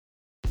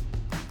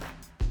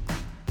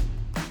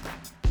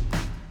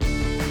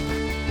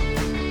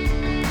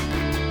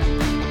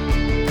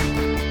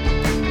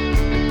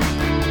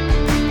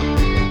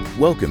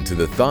Welcome to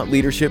the Thought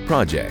Leadership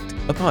Project,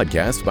 a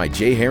podcast by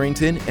Jay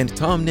Harrington and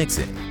Tom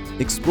Nixon,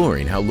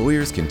 exploring how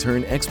lawyers can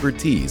turn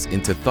expertise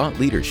into thought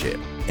leadership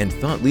and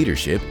thought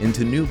leadership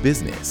into new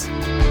business.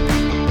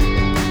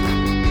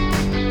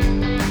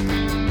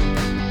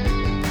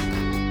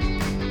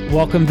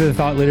 Welcome to the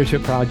Thought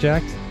Leadership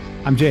Project.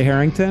 I'm Jay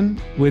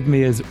Harrington. With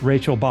me is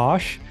Rachael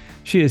Bosch.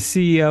 She is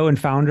CEO and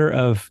founder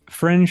of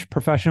Fringe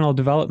Professional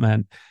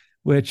Development,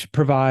 which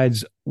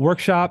provides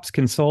workshops,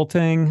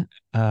 consulting,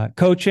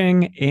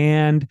 coaching,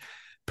 and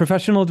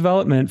professional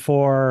development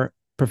for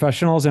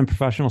professionals and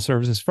professional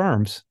services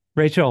firms.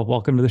 Rachael,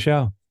 welcome to the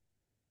show.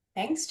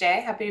 Thanks,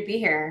 Jay. Happy to be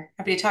here.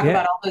 Happy to talk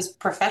about all those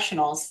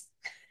professionals.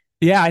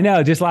 Yeah, I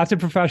know. Just lots of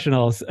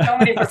professionals. So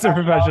many lots of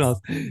professionals.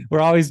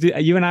 We're always,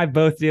 you and I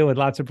both deal with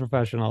lots of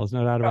professionals,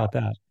 no doubt about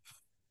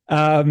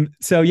that.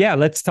 So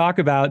let's talk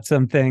about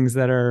some things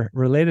that are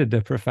related to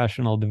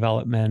professional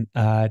development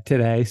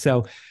today.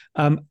 So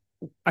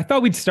I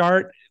thought we'd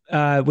start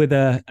with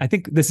I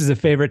think this is a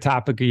favorite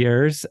topic of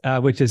yours,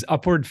 which is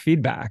upward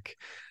feedback.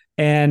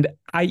 And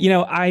I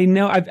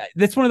know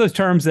that's one of those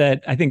terms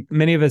that I think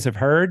many of us have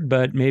heard,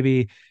 but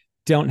maybe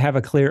don't have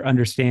a clear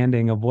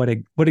understanding of what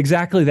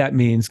exactly that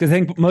means. Because I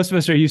think most of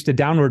us are used to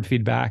downward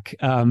feedback,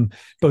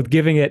 both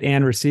giving it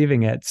and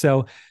receiving it.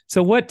 So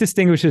what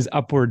distinguishes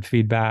upward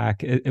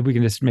feedback? If we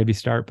can just maybe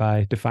start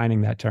by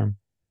defining that term.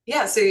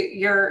 Yeah, so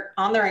you're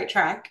on the right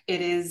track.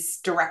 It is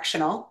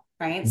directional.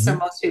 Right. Mm-hmm. So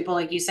most people,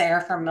 like you say,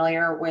 are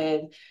familiar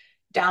with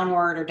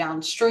downward or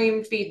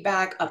downstream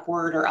feedback.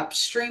 Upward or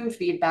upstream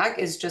feedback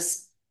is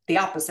just the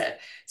opposite.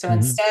 So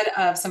instead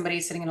of somebody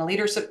sitting in a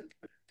leadership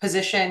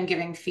position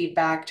giving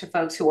feedback to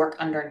folks who work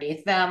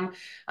underneath them,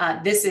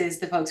 this is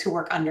the folks who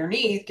work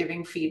underneath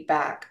giving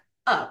feedback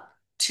up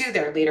to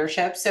their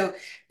leadership. So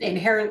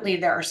inherently,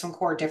 there are some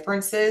core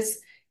differences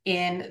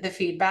in the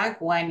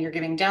feedback. When you're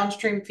giving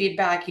downstream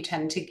feedback, you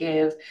tend to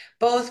give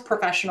both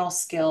professional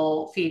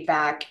skill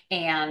feedback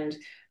and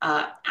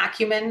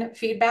acumen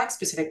feedback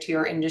specific to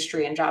your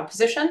industry and job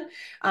position.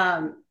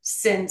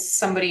 Since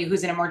somebody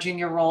who's in a more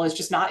junior role is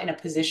just not in a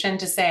position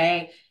to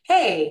say,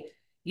 hey,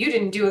 you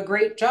didn't do a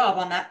great job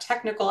on that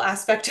technical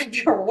aspect of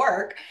your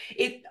work.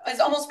 It is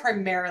almost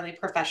primarily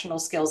professional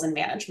skills and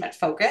management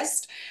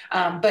focused,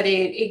 but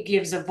it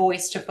gives a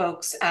voice to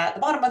folks at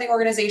the bottom of the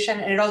organization,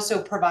 and it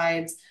also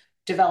provides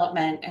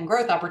development and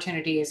growth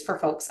opportunities for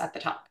folks at the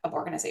top of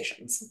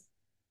organizations.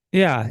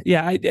 Yeah.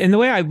 And the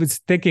way I was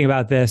thinking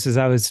about this as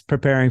I was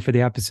preparing for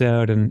the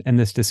episode and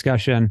this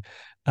discussion,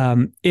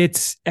 I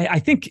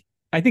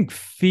think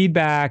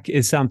feedback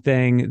is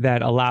something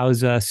that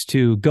allows us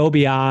to go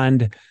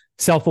beyond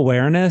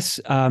self-awareness.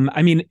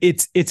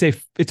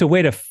 It's a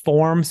way to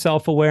form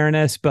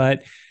self-awareness,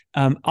 but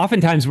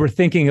oftentimes we're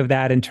thinking of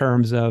that in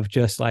terms of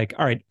just like,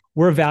 all right,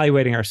 we're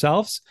evaluating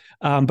ourselves.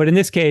 But in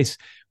this case,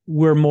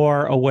 we're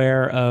more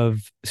aware of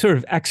sort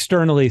of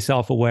externally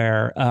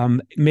self-aware,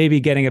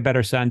 maybe getting a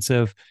better sense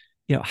of,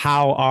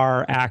 how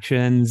our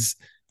actions,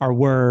 our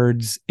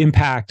words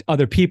impact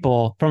other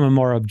people from a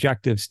more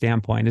objective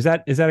standpoint. Is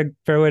that a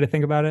fair way to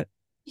think about it?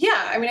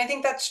 Yeah, I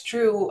think that's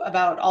true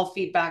about all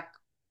feedback,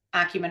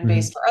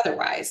 acumen-based or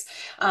otherwise.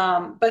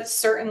 But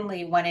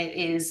certainly when it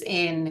is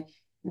in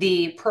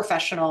the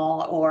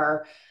professional,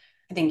 or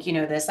I think you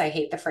know this, I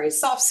hate the phrase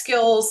soft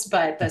skills,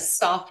 but the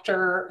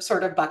softer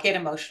sort of bucket,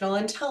 emotional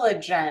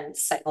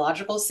intelligence,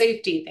 psychological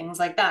safety, things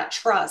like that,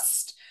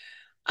 trust,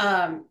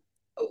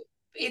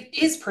 it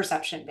is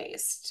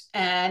perception-based.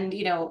 And,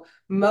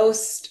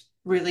 most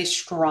really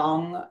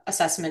strong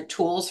assessment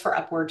tools for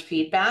upward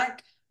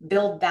feedback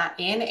build that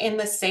in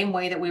the same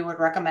way that we would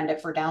recommend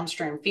it for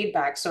downstream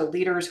feedback. So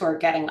leaders who are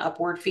getting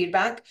upward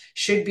feedback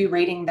should be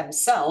rating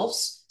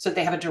themselves so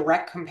they have a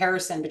direct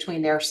comparison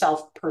between their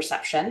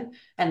self-perception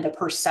and the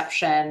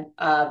perception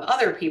of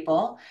other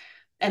people.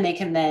 And they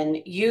can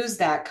then use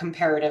that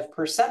comparative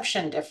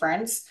perception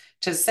difference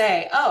to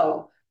say,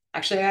 oh,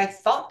 actually, I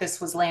thought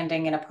this was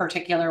landing in a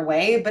particular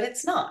way, but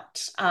it's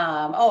not.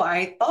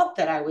 I thought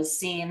that I was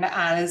seen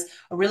as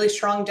a really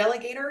strong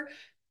delegator,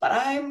 but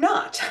I'm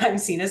not. I'm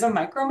seen as a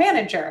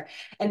micromanager.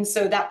 And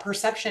so that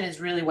perception is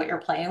really what you're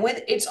playing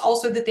with. It's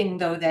also the thing,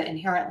 though, that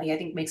inherently I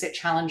think makes it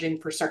challenging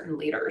for certain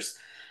leaders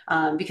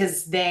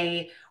because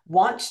they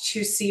want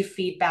to see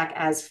feedback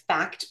as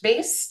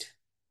fact-based,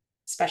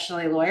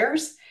 especially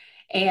lawyers.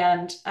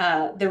 And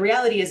the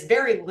reality is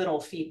very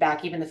little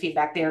feedback, even the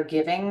feedback they're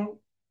giving,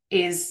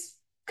 is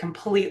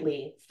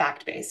completely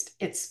fact-based.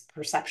 It's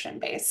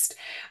perception-based.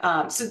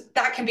 So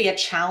that can be a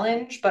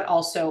challenge, but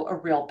also a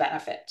real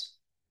benefit.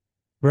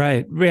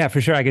 Right. Yeah,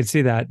 for sure. I could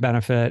see that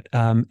benefit.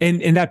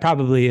 And that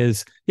probably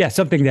is,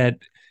 something that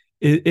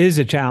is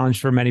a challenge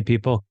for many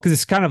people, because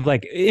it's kind of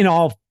like in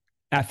all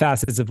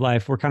facets of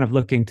life, we're kind of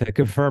looking to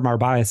confirm our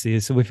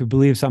biases. So if we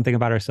believe something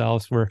about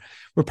ourselves, we're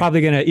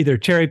probably going to either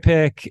cherry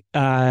pick,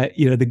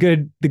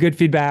 the good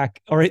feedback,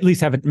 or at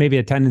least have maybe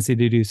a tendency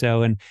to do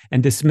so, and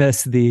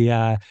dismiss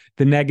the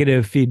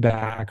negative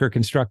feedback or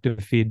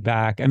constructive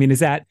feedback. Is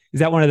that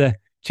one of the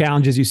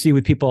challenges you see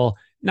with people,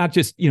 not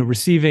just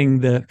receiving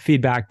the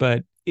feedback,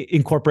 but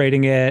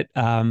incorporating it,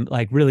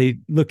 like really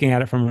looking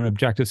at it from an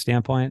objective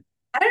standpoint?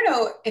 I don't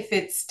know if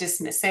it's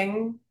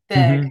dismissing the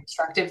Mm-hmm.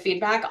 constructive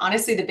feedback.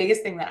 Honestly, the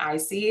biggest thing that I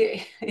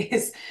see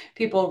is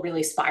people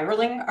really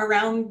spiraling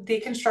around the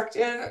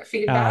constructive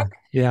feedback.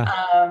 Yeah.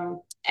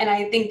 And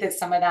I think that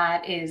some of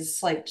that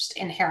is like just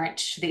inherent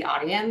to the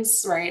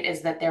audience, right?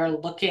 Is that they're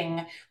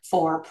looking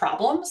for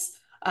problems.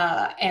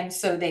 And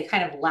so they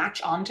kind of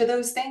latch onto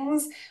those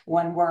things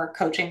when we're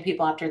coaching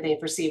people after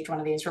they've received one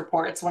of these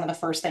reports. One of the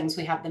first things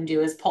we have them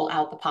do is pull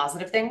out the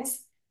positive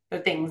things, the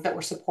things that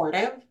were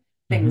supportive,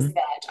 things Mm-hmm.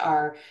 that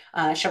are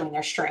showing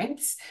their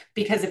strengths.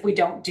 Because if we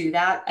don't do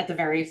that at the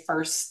very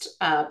first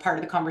part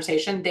of the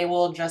conversation, they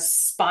will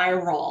just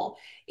spiral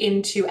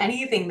into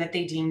anything that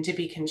they deem to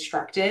be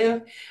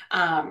constructive.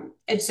 And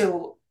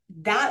so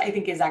that I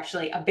think is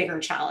actually a bigger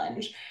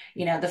challenge.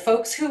 The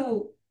folks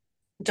who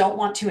don't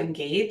want to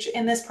engage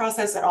in this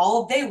process at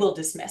all, they will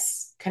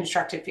dismiss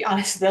constructive feedback.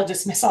 Honestly, they'll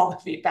dismiss all the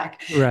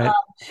feedback. Right.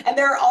 And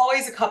there are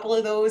always a couple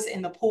of those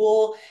in the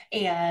pool,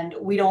 and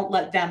we don't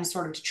let them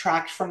sort of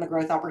detract from the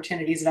growth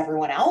opportunities of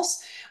everyone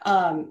else.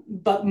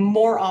 But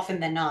more often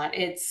than not,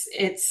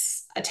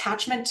 it's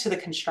attachment to the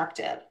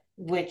constructive,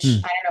 which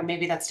Hmm. I don't know,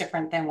 maybe that's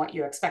different than what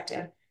you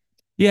expected.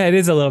 Yeah, it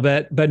is a little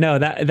bit, but no,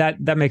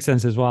 that makes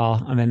sense as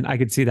well. I mean, I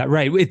could see that.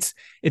 Right. It's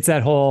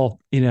that whole,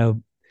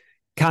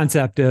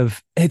 concept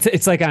of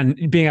it's like on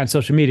being on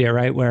social media,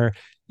 right? Where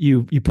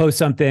you post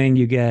something,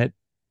 you get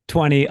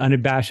 20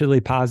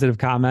 unabashedly positive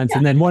comments, Yeah.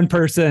 and then one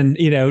person,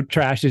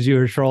 trashes you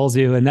or trolls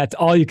you, and that's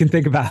all you can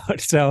think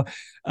about. So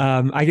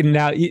I can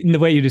now, in the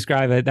way you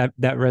describe it, that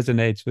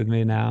resonates with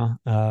me now,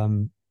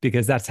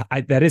 because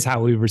that is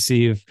how we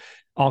receive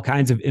all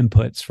kinds of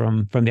inputs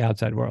from the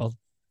outside world.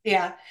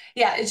 Yeah.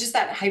 Yeah. It's just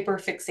that hyper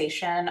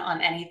fixation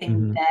on anything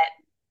Mm-hmm. that,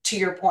 to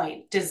your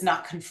point, does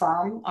not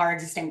confirm our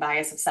existing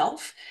bias of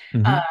self.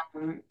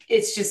 Mm-hmm.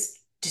 It's just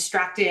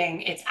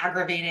distracting, it's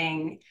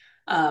aggravating.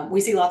 We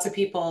see lots of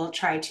people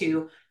try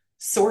to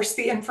source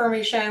the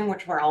information,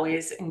 which we're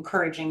always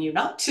encouraging you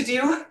not to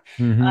do.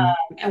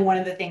 Mm-hmm. And one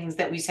of the things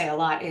that we say a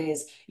lot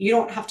is you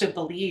don't have to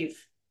believe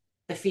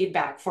the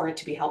feedback for it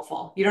to be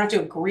helpful. You don't have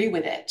to agree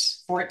with it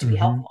for it to be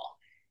Mm-hmm. helpful.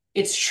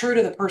 It's true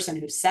to the person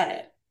who said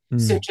it.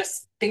 So Mm.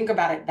 just think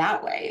about it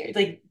that way.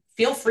 Like,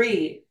 feel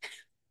free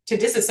to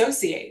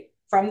disassociate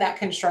from that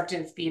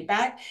constructive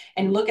feedback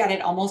and look at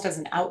it almost as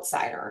an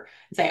outsider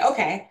and say,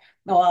 okay,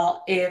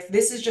 well, if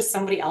this is just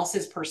somebody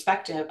else's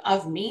perspective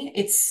of me,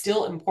 it's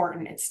still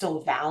important. It's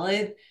still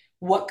valid.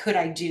 What could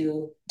I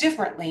do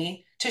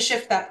differently to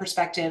shift that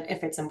perspective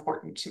if it's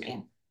important to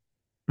me?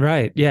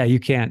 Right. Yeah, you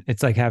can't.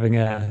 It's like having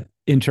a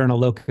internal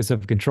locus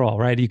of control,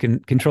 right? You can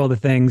control the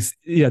things,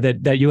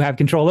 that you have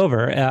control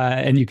over,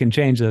 and you can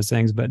change those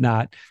things, but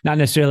not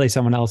necessarily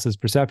someone else's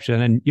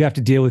perception. And you have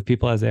to deal with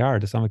people as they are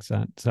to some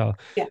extent. So,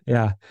 Yeah.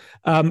 yeah.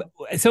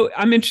 So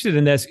I'm interested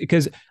in this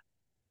because,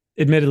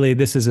 admittedly,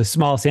 this is a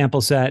small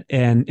sample set,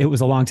 and it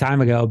was a long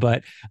time ago.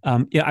 But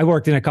I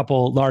worked in a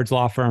couple large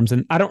law firms,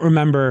 and I don't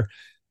remember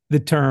the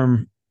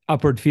term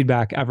upward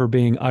feedback ever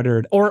being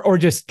uttered, or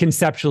just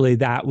conceptually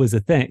that was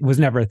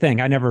never a thing.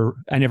 I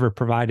never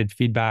provided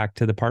feedback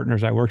to the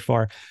partners I worked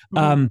for.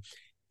 Mhm.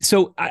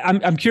 So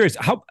I'm curious,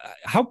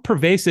 how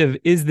pervasive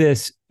is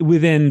this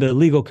within the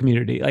legal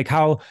community? Like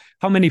how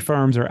many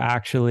firms are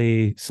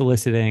actually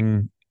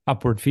soliciting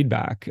upward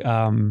feedback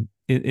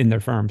in their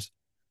firms?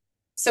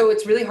 So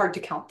it's really hard to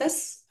count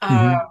this.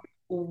 Mm-hmm.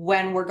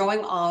 When we're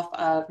going off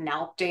of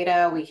NALP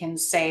data, we can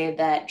say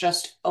that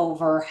just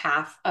over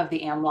half of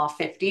the AmLaw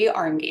 50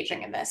 are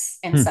engaging in this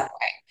in Hmm. some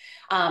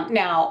way.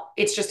 Now,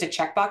 it's just a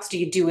checkbox. Do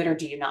you do it or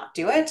do you not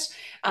do it?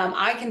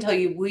 I can tell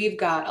you, we've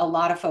got a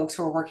lot of folks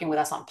who are working with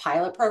us on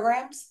pilot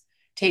programs,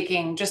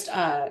 taking just,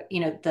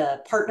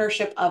 the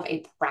partnership of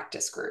a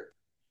practice group.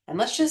 And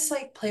let's just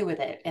like play with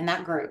it in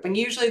that group. And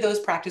usually those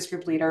practice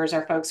group leaders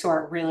are folks who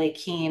are really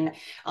keen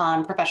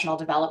on professional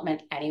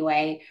development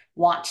anyway,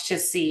 want to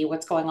see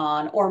what's going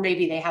on, or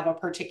maybe they have a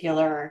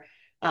particular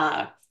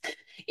uh,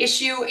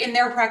 issue in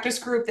their practice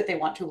group that they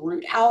want to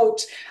root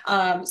out.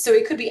 So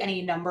it could be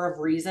any number of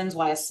reasons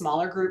why a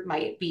smaller group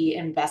might be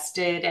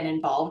invested and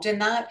involved in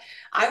that.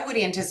 I would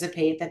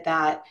anticipate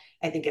that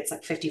I think it's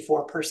like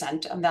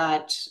 54% of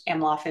that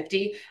AmLaw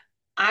 50.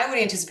 I would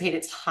anticipate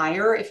it's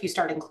higher if you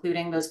start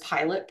including those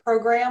pilot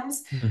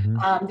programs.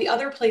 Mm-hmm. The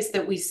other place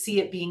that we see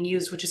it being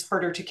used, which is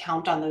harder to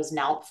count on those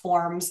NALP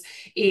forms,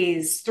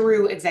 is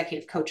through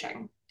executive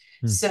coaching.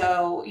 Hmm.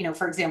 So,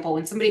 for example,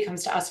 when somebody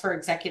comes to us for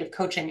executive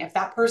coaching, if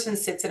that person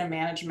sits in a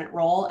management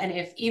role, and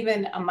if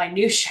even a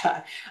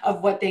minutia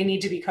of what they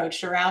need to be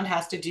coached around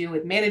has to do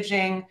with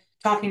managing,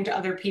 talking to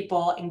other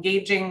people,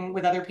 engaging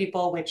with other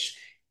people, which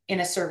in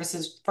a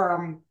services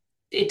firm,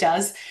 it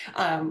does,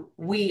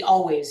 we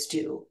always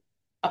do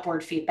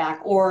upward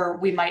feedback, or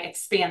we might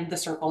expand the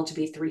circle to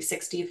be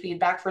 360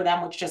 feedback for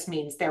them, which just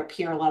means they're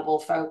peer level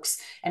folks.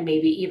 And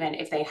maybe even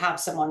if they have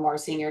someone more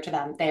senior to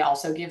them, they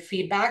also give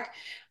feedback.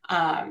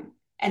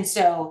 And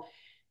so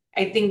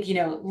I think,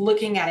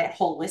 looking at it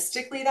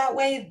holistically that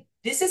way,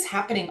 this is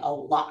happening a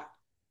lot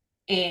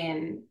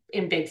in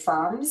big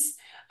firms.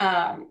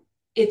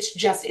 It's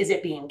just, is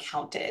it being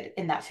counted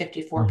in that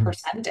 54%?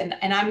 Mm-hmm.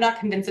 And I'm not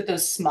convinced that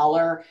those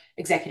smaller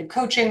executive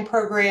coaching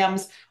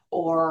programs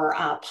or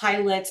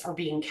pilots are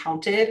being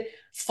counted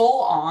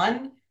full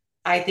on.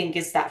 I think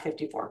is that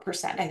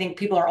 54%. I think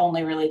people are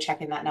only really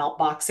checking that out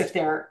box if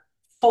they're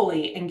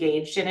fully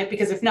engaged in it,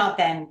 because if not,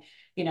 then,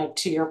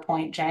 to your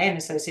point, Jay, an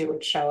associate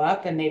would show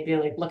up and they'd be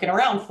like looking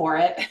around for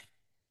it.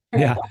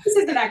 Like, Yeah. well, this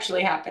isn't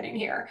actually happening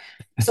here.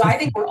 So I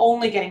think we're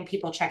only getting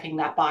people checking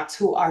that box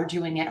who are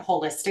doing it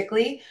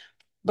holistically.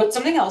 But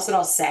something else that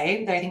I'll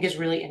say that I think is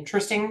really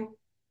interesting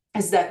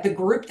is that the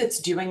group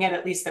that's doing it,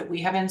 at least that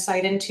we have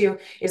insight into,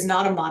 is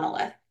not a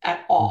monolith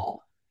at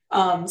all.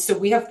 So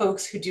we have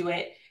folks who do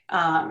it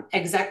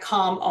exec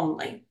com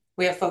only.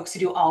 We have folks who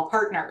do all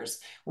partners.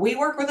 We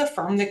work with a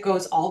firm that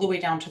goes all the way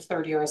down to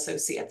third-year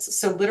associates.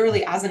 So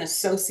literally, as an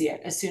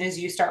associate, as soon as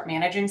you start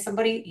managing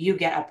somebody, you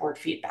get upward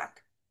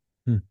feedback.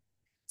 Mm.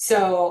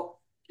 So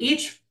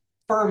each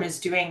firm is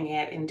doing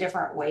it in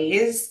different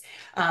ways.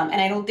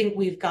 And I don't think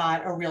we've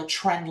got a real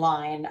trend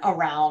line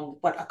around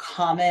what a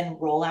common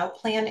rollout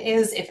plan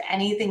is. If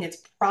anything,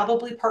 it's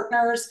probably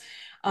partners.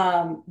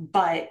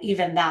 But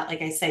even that,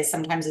 like I say,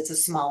 sometimes it's a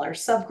smaller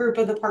subgroup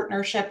of the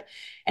partnership,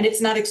 and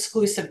it's not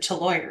exclusive to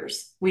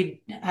lawyers.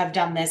 We have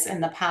done this in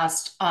the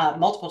past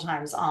multiple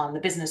times on the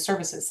business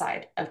services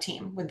side of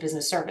team with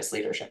business service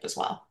leadership as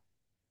well.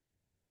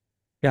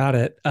 Got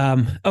it.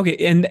 Okay.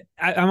 And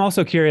I'm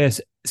also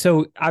curious.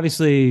 So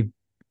obviously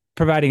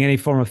providing any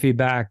form of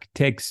feedback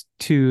takes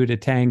two to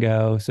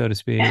tango, so to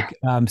speak.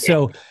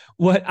 So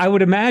what I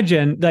would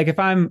imagine, like if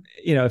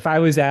I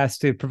was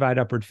asked to provide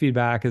upward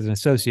feedback as an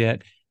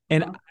associate,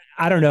 and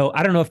I don't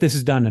know if this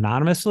is done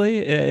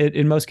anonymously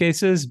in most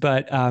cases,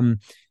 but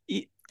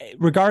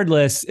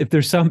regardless, if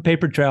there's some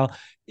paper trail,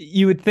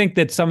 you would think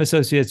that some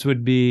associates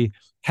would be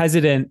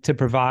hesitant to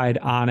provide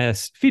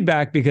honest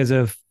feedback because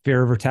of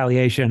fear of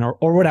retaliation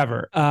or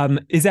whatever.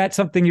 Is that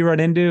something you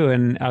run into,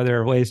 and are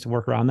there ways to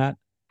work around that?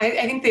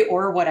 I think the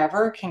or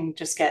whatever can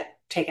just get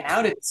taken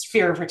out. It's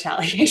fear of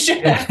retaliation.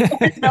 Yeah.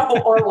 There's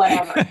no or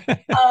whatever.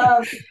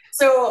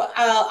 So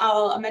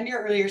I'll amend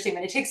your earlier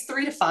statement. It takes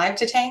 3 to 5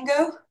 to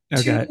tango.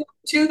 Okay.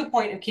 To the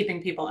point of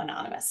keeping people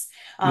anonymous.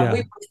 Yeah.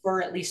 We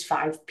prefer at least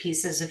 5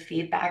 pieces of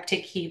feedback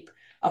to keep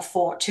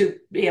to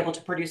be able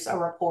to produce a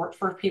report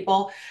for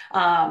people.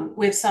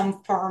 With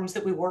some firms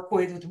that we work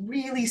with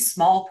really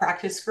small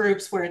practice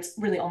groups where it's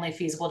really only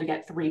feasible to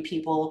get 3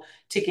 people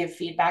to give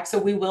feedback. So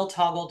we will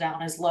toggle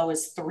down as low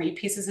as 3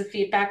 pieces of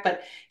feedback, but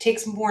it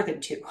takes more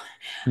than 2.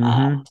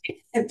 Mm-hmm.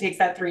 It takes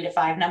that 3 to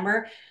 5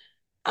 number.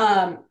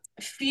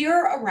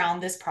 Fear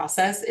around this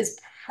process is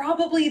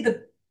probably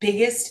the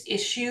biggest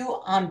issue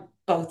on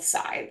both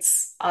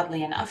sides,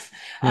 oddly enough.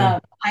 Yeah.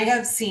 I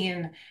have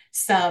seen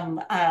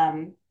some,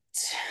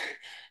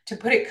 to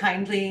put it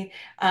kindly,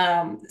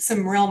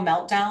 some real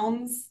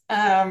meltdowns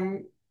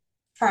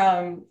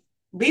from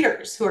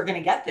leaders who are going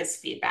to get this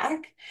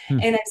feedback. Hmm.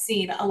 And I've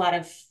seen a lot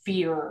of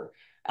fear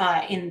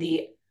in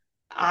the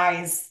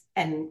eyes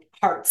and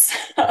hearts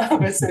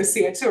of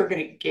associates who are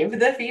going to give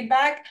the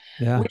feedback,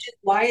 Yeah. which is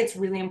why it's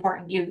really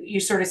important. You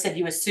sort of said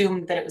you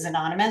assumed that it was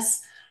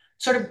anonymous.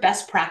 Sort of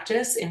best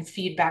practice in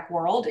feedback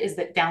world is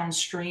that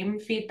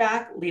downstream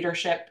feedback,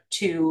 leadership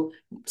to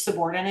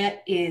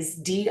subordinate, is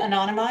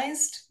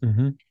de-anonymized,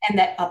 Mm-hmm. and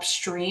that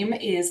upstream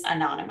is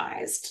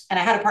anonymized. And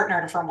I had a partner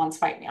at a firm once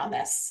fight me on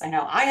this. I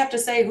know I have to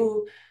say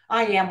who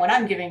I am when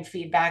I'm giving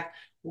feedback.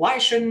 Why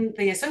shouldn't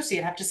the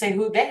associate have to say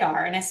who they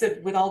are? And I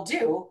said, with all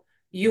due,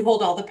 you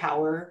hold all the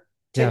power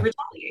to Yeah.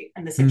 retaliate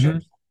in the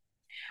situation.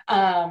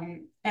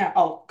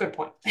 Good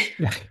point.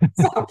 Yeah.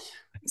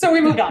 So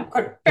we moved on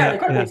fairly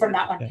quickly from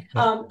that one.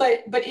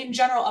 Yeah. But in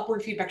general,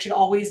 upward feedback should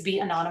always be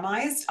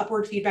anonymized.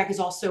 Upward feedback is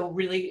also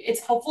it's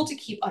helpful to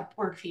keep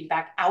upward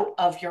feedback out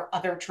of your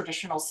other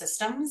traditional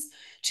systems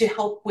to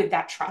help with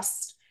that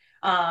trust.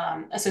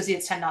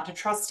 Associates tend not to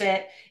trust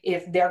it.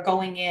 If they're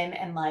going in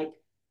and like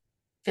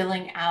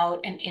filling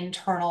out an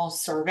internal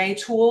survey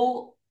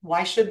tool,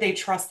 why should they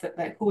trust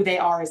that who they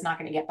are is not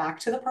going to get back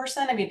to the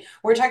person? I mean,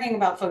 we're talking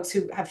about folks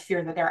who have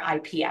fear that their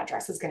IP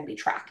address is going to be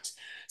tracked.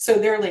 So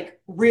they're like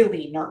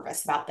really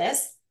nervous about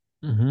this.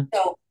 Mm-hmm.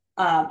 So,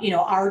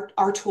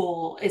 our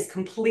tool is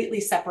completely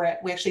separate.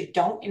 We actually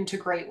don't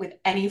integrate with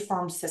any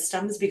firm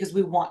systems because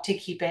we want to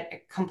keep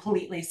it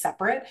completely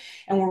separate.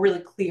 And we're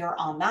really clear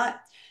on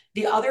that.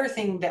 The other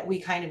thing that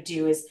we kind of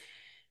do is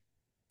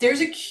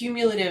there's a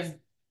cumulative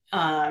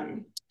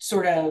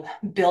sort of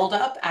build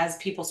up as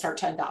people start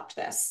to adopt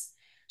this.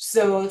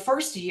 So the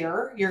first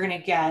year, you're going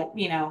to get,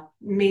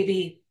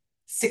 maybe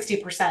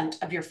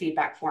 60% of your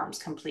feedback forms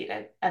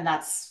completed. And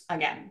that's,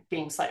 again,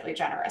 being slightly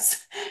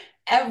generous.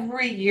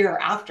 Every year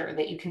after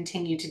that, you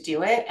continue to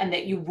do it and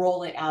that you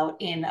roll it out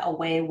in a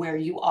way where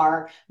you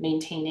are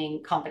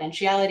maintaining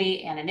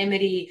confidentiality,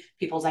 anonymity,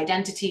 people's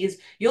identities,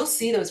 you'll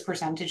see those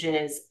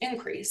percentages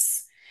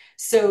increase.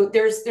 So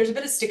there's a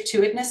bit of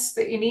stick-to-itness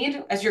that you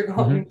need as you're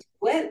going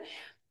through it.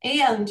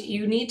 And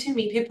you need to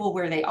meet people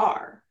where they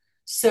are.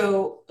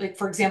 So, like,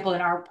 for example,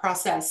 in our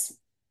process,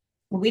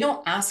 we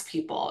don't ask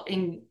people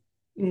in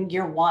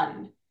year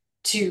 1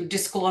 to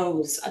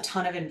disclose a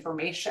ton of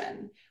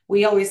information.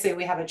 We always say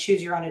we have a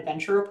choose your own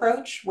adventure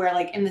approach where,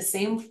 like, in the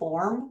same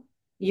form,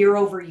 year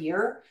over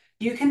year,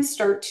 you can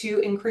start to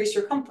increase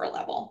your comfort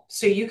level.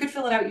 So you could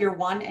fill it out year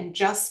one and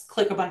just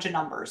click a bunch of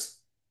numbers.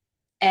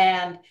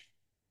 And,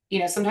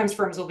 sometimes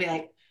firms will be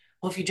like,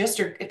 well,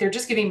 if they're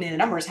just giving me the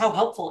numbers, how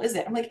helpful is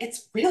it? I'm like,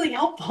 it's really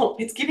helpful.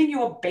 It's giving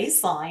you a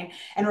baseline.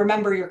 And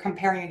remember, you're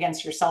comparing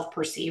against your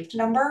self-perceived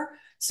number.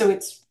 So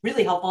it's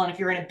really helpful. And if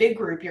you're in a big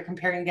group, you're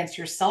comparing against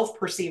your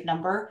self-perceived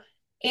number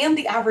and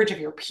the average of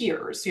your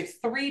peers. You have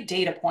 3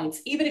 data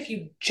points, even if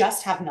you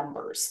just have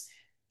numbers.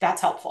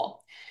 That's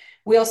helpful.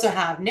 We also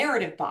have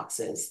narrative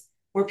boxes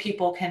where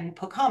people can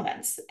put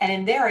comments. And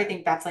in there, I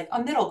think that's like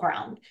a middle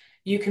ground.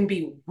 You can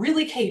be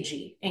really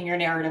cagey in your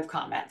narrative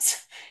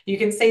comments. You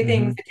can say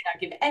things that do not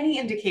give any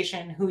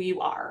indication who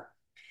you are.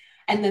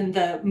 And then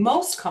the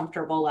most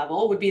comfortable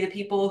level would be the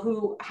people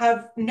who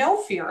have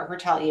no fear of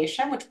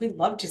retaliation, which we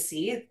love to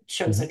see. It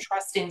shows a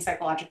trusting,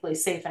 psychologically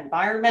safe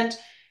environment.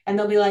 And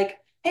they'll be like,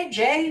 hey,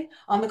 Jay,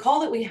 on the call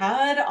that we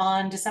had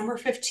on December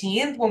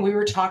 15th, when we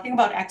were talking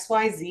about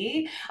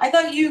XYZ, I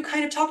thought you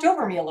kind of talked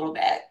over me a little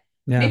bit.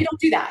 Yeah. Maybe don't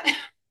do that.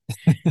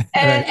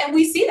 And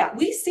we see that.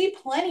 We see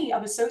plenty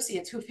of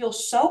associates who feel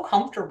so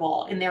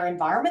comfortable in their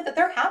environment that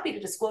they're happy to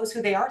disclose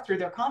who they are through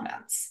their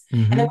comments.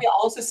 And then we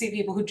also see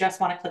people who just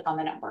want to click on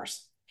the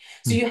numbers.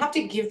 So you have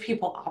to give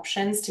people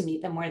options to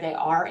meet them where they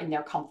are in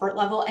their comfort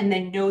level, and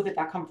then know that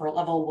that comfort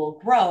level will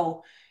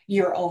grow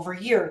year over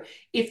year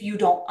if you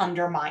don't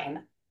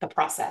undermine the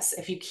process,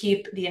 if you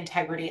keep the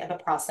integrity of the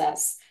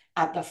process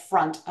at the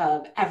front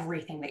of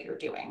everything that you're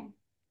doing.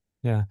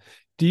 Yeah.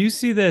 Do you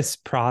see this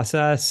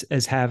process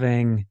as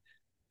having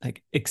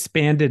like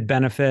expanded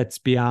benefits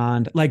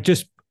beyond, like,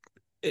 just,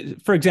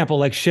 for example,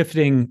 like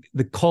shifting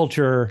the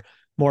culture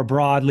more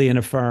broadly in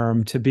a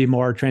firm to be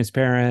more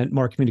transparent,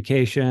 more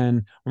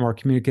communication, or more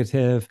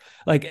communicative?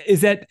 Like,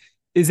 is that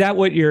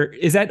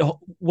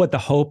what the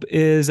hope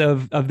is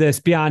of this,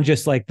 beyond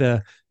just like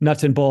the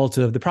nuts and bolts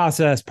of the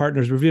process,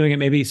 partners reviewing it,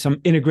 maybe some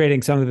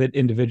integrating some of it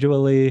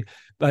individually,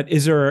 but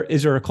is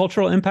there a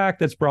cultural impact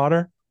that's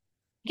broader?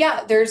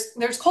 Yeah, there's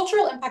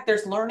cultural impact,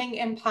 there's learning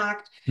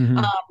impact.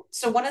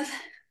 So one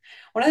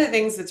of the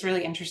things that's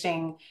really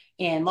interesting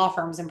in law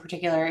firms in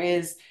particular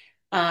is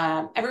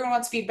everyone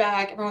wants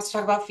feedback. Everyone wants to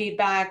talk about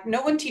feedback.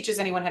 No one teaches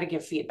anyone how to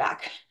give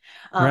feedback.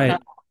 Right.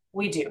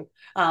 We do.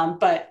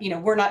 But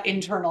we're not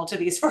internal to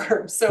these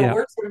firms. So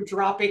we're sort of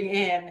dropping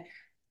in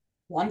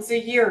once a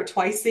year,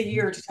 twice a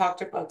year to talk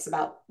to folks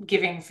about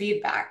giving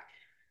feedback.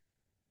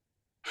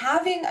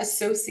 Having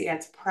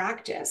associates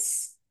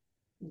practice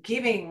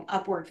giving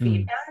upward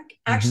feedback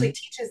actually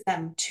teaches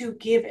them to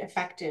give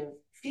effective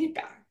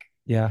feedback.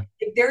 Yeah.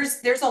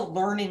 There's a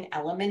learning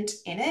element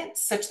in it,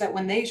 such that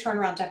when they turn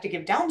around to have to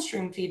give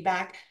downstream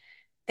feedback,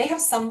 they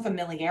have some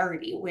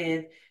familiarity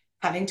with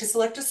having to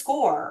select a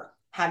score,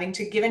 having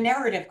to give a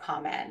narrative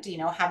comment,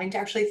 having to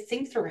actually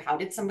think through, how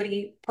did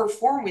somebody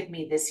perform with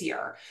me this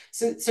year?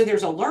 So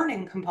there's a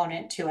learning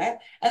component to it.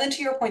 And then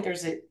to your point,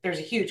 there's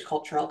a huge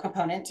cultural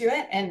component to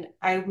it. And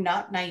I'm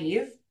not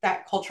naive.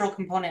 That cultural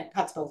component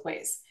cuts both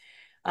ways,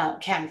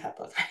 can cut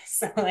both ways.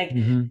 So like,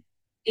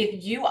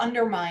 if you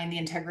undermine the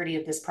integrity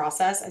of this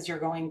process as you're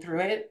going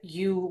through it,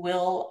 you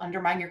will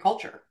undermine your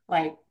culture.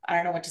 Like, I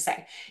don't know what to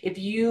say.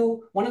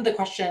 One of the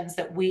questions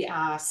that we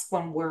ask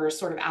when we're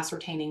sort of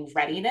ascertaining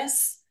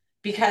readiness,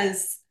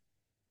 because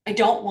I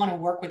don't want to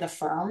work with a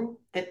firm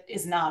that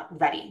is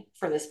not ready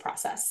for this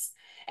process.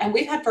 And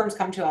we've had firms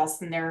come to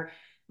us and their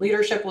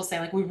leadership will say,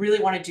 like, we really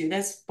want to do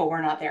this, but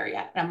we're not there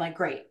yet. And I'm like,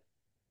 great.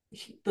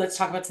 Let's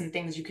talk about some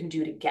things you can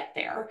do to get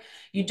there.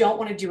 You don't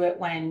want to do it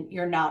when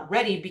you're not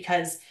ready,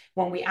 because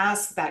when we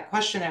ask that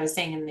question, I was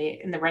saying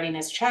in the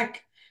readiness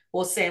check,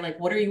 we'll say, like,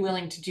 what are you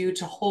willing to do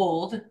to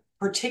hold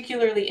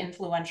particularly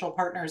influential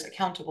partners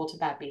accountable to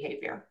that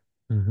behavior?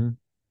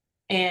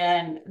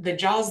 And the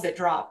jaws that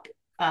drop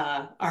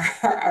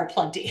are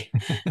plenty.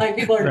 Like,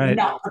 people are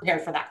not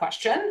prepared for that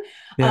question.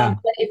 But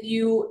if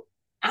you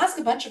ask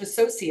a bunch of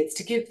associates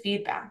to give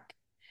feedback,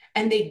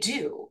 and they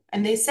do,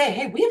 and they say,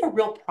 hey, we have a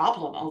real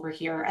problem over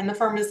here. And the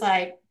firm is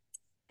like,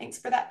 thanks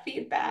for that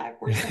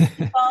feedback. We're just going to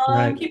keep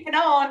on keeping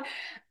on.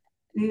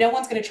 No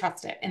one's going to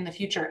trust it in the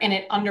future. And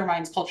it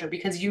undermines culture,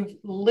 because you've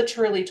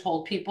literally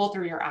told people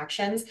through your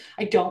actions,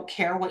 I don't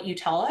care what you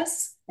tell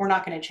us. We're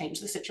not going to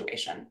change the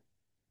situation.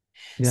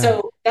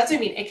 So that's what I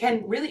mean. It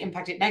can really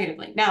impact it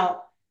negatively.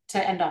 Now,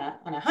 to end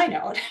on a high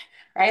note,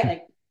 right?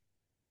 Like,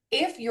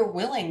 if you're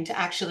willing to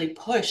actually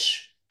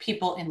push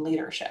people in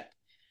leadership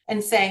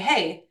and say,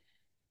 hey,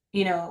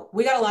 we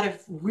got a lot of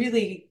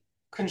really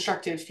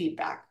constructive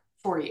feedback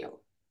for you.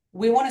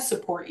 We want to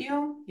support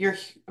you. You're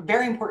a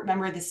very important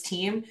member of this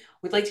team.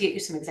 We'd like to get you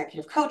some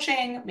executive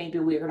coaching. Maybe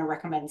we're going to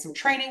recommend some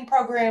training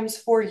programs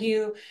for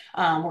you.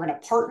 We're going to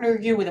partner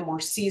you with a more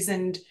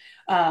seasoned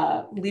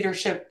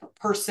leadership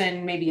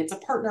person. Maybe it's a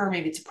partner,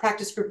 maybe it's a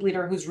practice group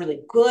leader who's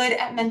really good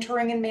at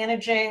mentoring and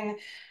managing.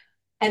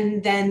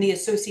 And then the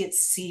associates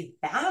see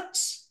that.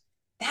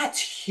 That's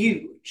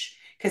huge.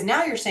 Because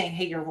now you're saying,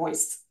 hey, your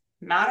voice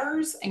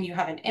matters and you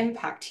have an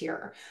impact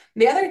here.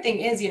 The other thing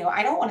is,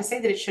 I don't want to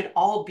say that it should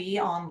all be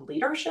on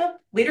leadership.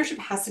 Leadership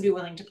has to be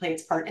willing to play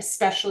its part,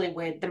 especially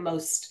with the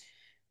most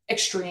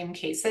extreme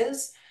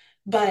cases.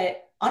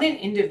 But on an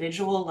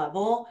individual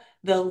level,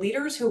 the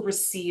leaders who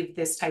receive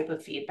this type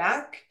of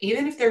feedback,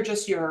 even if they're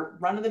just your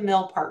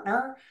run-of-the-mill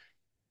partner,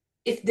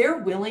 if they're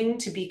willing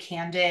to be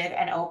candid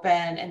and open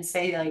and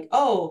say like,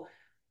 oh,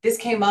 this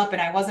came up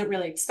and I wasn't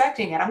really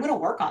expecting it, I'm going to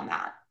work on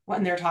that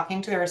when they're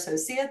talking to their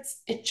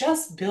associates, it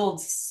just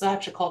builds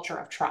such a culture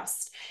of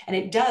trust. And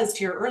it does,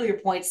 to your earlier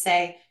point,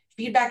 say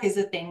feedback is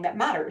a thing that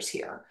matters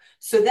here.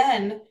 So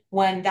then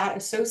when that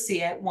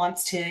associate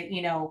wants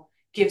to,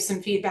 give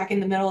some feedback in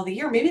the middle of the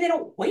year, maybe they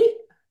don't wait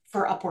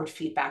for upward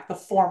feedback, the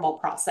formal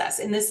process,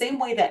 in the same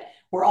way that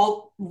we're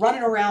all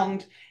running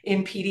around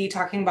in PD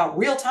talking about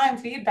real-time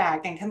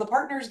feedback and can the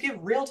partners give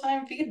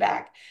real-time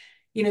feedback?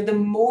 The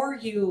more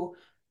you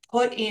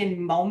put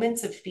in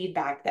moments of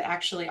feedback that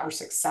actually are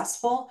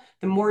successful,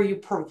 the more you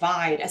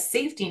provide a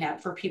safety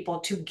net for people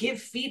to give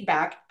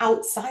feedback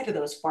outside of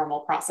those formal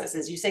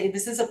processes. You say,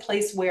 this is a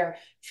place where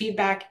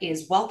feedback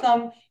is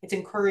welcome, it's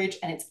encouraged,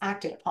 and it's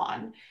acted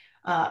upon.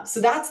 So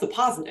that's the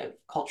positive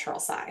cultural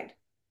side.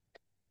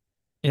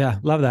 Yeah,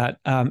 love that.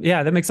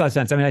 Yeah, that makes a lot of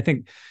sense. I mean, I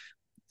think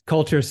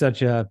culture is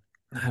such a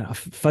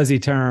fuzzy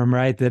term,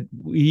 right? That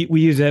we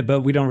use it,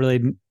 but we don't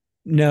really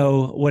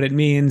know what it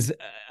means,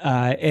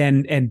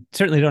 and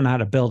certainly don't know how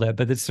to build it.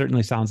 But this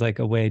certainly sounds like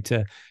a way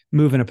to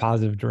move in a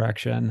positive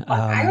direction.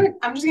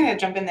 I'm just going to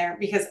jump in there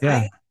because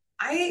yeah.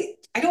 I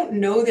don't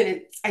know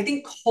that I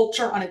think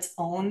culture on its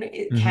own,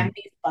 it can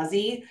be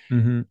fuzzy.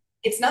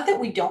 It's not that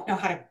we don't know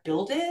how to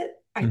build it.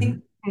 I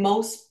think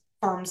most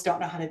firms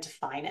don't know how to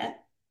define it.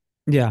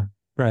 Yeah,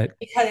 right.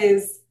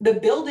 Because the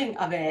building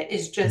of it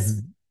is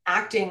just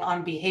acting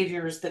on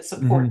behaviors that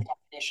support the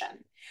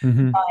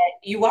definition. But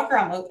you walk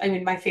around, I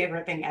mean, my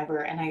favorite thing ever,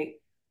 and I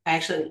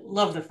actually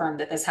love the firm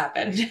that this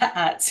happened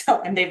at.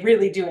 And they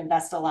really do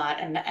invest a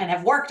lot and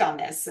have worked on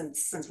this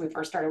since we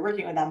first started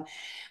working with them.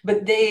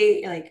 But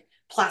they like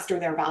plaster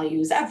their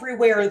values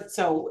everywhere.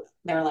 So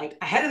they're like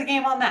ahead of the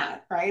game on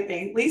that, right?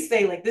 At least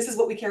they like, this is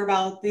what we care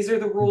about. These are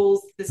the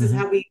rules. This is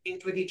how we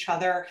engage with each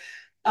other.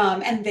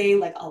 And they,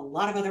 like a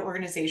lot of other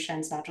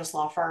organizations, not just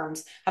law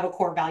firms, have a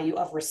core value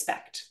of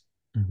respect.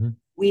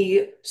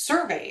 We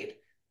surveyed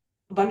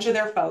a bunch of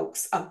their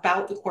folks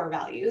about the core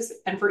values,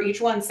 and for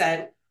each one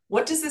said,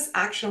 what does this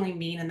actually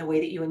mean in the way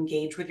that you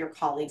engage with your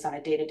colleagues on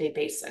a day-to-day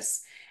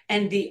basis?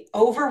 And the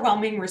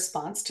overwhelming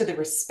response to the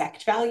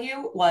respect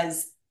value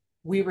was,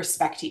 we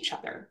respect each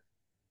other.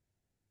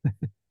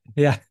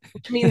 Yeah.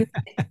 Which means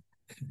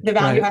the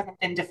value hasn't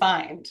been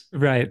defined.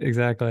 Right,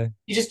 exactly.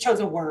 You just chose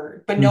a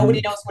word, but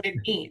nobody knows what it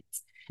means.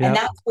 And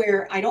that's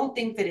where I don't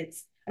think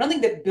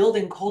that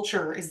building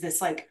culture is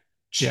this like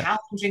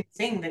challenging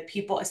thing that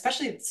people,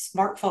 especially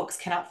smart folks,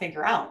 cannot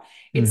figure out.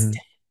 It's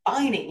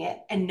defining it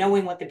and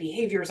knowing what the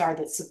behaviors are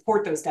that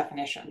support those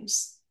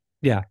definitions.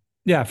 Yeah.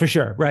 Yeah, for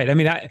sure. Right. I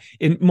mean,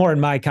 in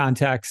my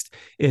context,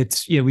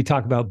 it's, we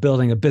talk about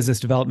building a business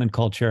development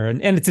culture,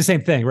 and it's the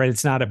same thing, right?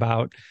 It's not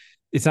about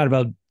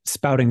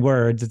spouting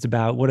words. It's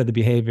about what are the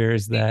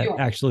behaviors that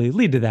actually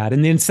lead to that,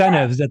 and the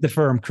incentives that the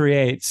firm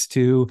creates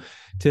to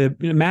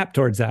map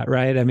towards that,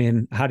 right? I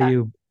mean, how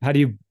do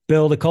you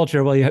build a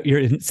culture? Well, your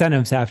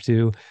incentives have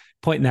to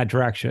point in that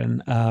direction,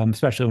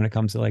 especially when it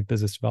comes to like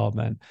business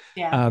development.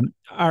 Yeah.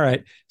 All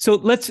right. So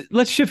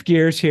let's shift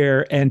gears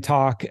here and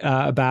talk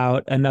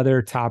about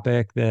another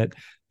topic that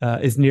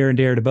is near and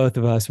dear to both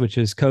of us, which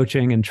is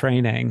coaching and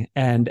training,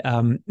 and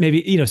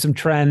maybe some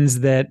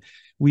trends that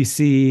we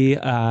see,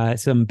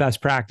 some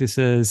best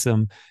practices,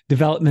 some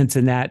developments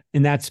in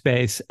that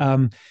space.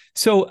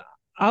 So,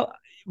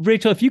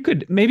 Rachel, if you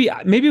could, maybe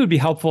it would be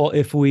helpful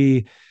if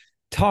we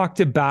talked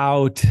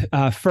about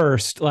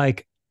first,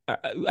 like,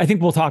 I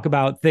think we'll talk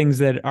about things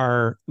that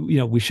are,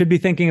 we should be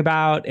thinking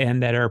about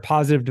and that are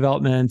positive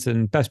developments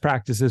and best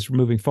practices for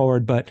moving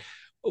forward. But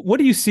what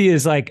do you see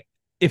as, like,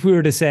 if we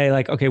were to say,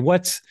 like, okay,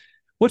 what's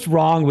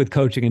wrong with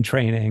coaching and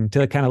training,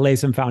 to kind of lay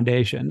some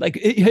foundation, like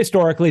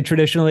historically,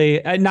 traditionally,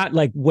 not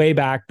like way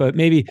back, but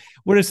maybe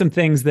what are some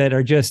things that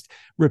are just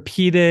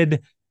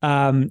repeated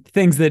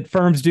things that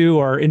firms do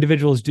or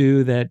individuals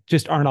do that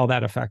just aren't all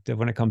that effective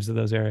when it comes to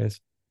those areas?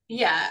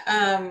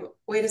 Yeah.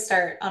 Way to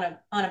start on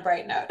a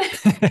bright note.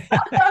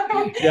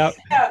 Yeah.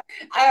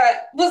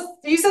 Well,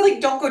 you said like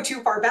don't go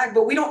too far back,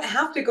 but we don't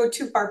have to go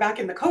too far back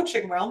in the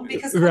coaching realm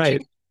because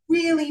coaching is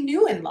really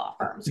new in law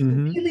firms,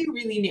 really,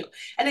 really new.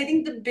 And I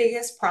think the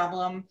biggest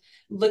problem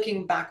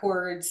looking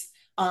backwards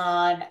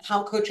on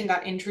how coaching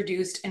got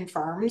introduced in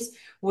firms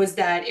was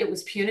that it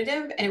was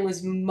punitive and it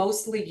was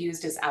mostly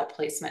used as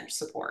outplacement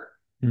support.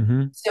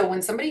 So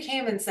when somebody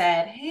came and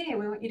said, hey,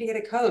 we want you to get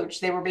a coach,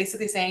 they were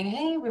basically saying,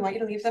 hey, we want you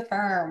to leave the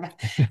firm.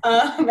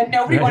 And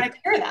nobody wanted to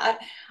hear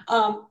that.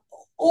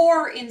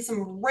 Or in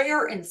some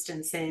rare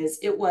instances,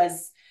 it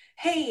was,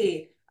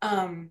 hey,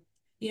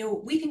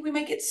 we think we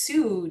might get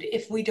sued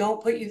if we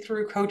don't put you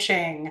through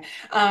coaching.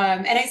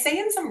 And I say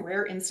in some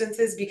rare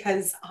instances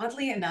because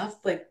oddly enough,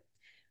 like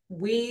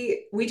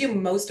we do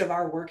most of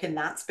our work in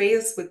that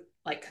space with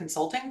like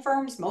consulting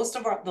firms. Most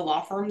of the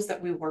law firms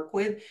that we work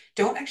with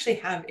don't actually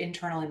have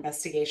internal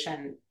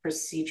investigation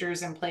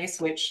procedures in place,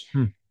 which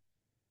Hmm.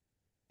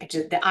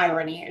 the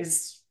irony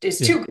is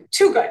Yeah.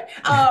 too good.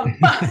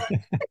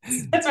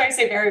 That's why I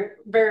say very,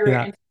 very, very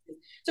Yeah. interesting.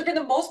 So for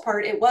the most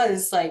part, it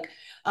was like,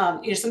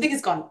 something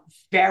has gone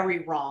very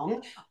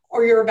wrong,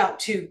 or you're about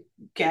to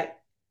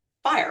get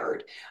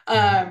fired.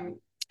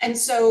 And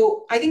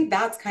so I think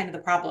that's kind of the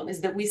problem,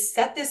 is that we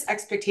set this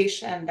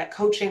expectation that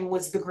coaching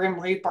was the Grim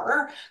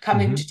Reaper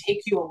coming Mm-hmm. to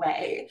take you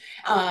away.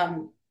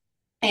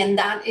 And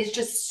that is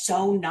just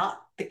so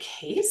not the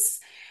case.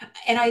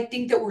 And I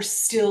think that we're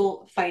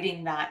still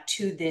fighting that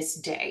to this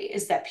day,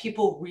 is that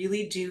people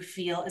really do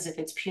feel as if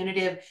it's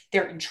punitive.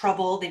 They're in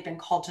trouble. They've been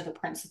called to the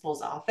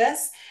principal's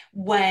office,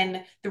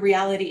 when the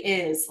reality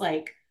is,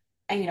 like,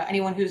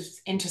 anyone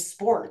who's into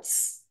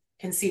sports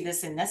can see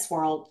this in this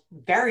world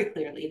very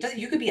clearly.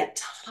 You could be a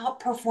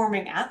top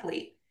performing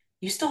athlete.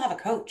 You still have a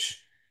coach.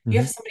 You Mm-hmm.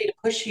 have somebody to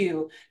push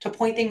you, to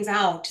point things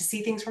out, to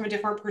see things from a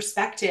different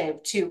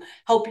perspective, to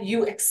help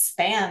you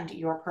expand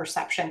your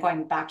perception,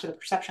 going back to the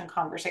perception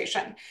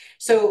conversation.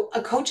 So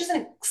a coach is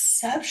an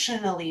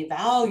exceptionally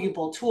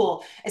valuable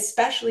tool,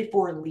 especially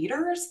for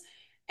leaders.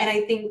 And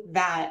I think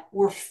that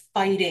we're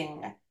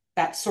fighting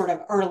that sort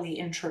of early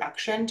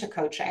introduction to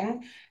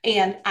coaching.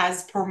 And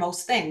as per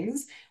most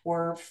things,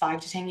 we're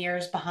 5 to 10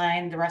 years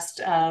behind the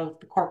rest of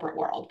the corporate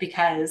world,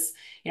 because,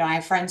 I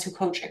have friends who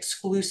coach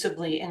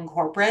exclusively in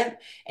corporate,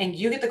 and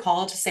you get the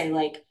call to say,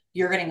 like,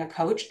 you're getting a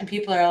coach, and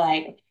people are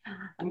like,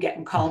 I'm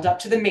getting called up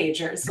to the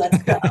majors.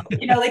 Let's go.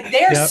 Like,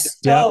 they're Yep. Yep.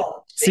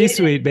 stoked.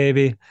 C-suite,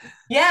 baby.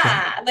 Yeah.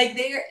 Yeah, like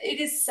it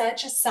is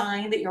such a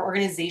sign that your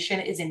organization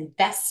is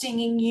investing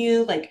in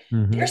you. Like,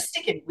 Mm-hmm. they're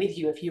sticking with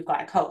you if you've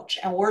got a coach,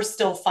 and we're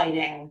still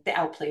fighting the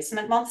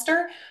outplacement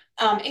monster.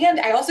 And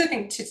I also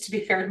think, to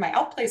be fair to my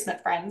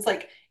outplacement friends,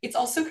 like, it's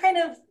also kind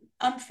of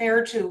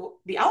unfair to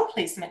the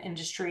outplacement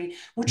industry,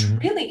 which Mm-hmm.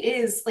 really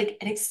is like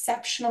an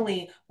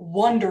exceptionally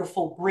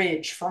wonderful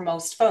bridge for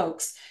most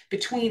folks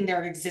between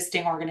their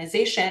existing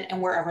organization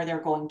and wherever they're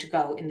going to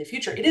go in the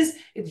future. It is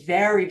a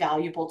very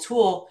valuable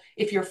tool.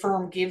 If your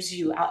firm gives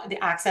you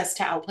the access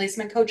to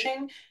outplacement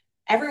coaching,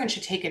 everyone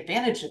should take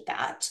advantage of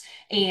that.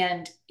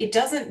 And it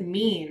doesn't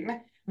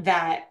mean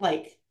that,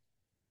 like,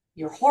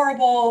 you're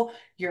horrible,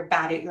 you're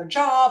bad at your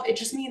job. It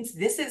just means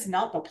this is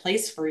not the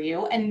place for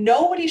you. And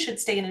nobody should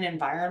stay in an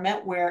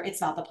environment where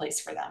it's not the place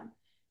for them.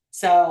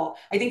 So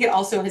I think it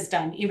also has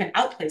done even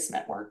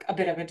outplacement work a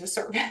bit of a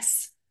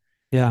disservice.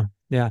 Yeah,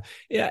 yeah,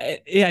 yeah.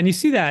 And you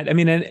see that. I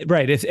mean,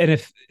 right.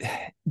 If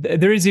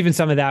there is even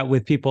some of that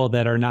with people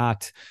that are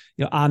not,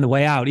 on the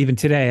way out, even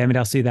today. I mean,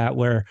 I'll see that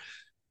where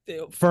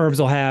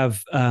firms will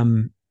have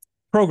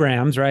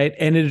programs, right?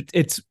 And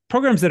it's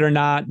programs that are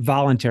not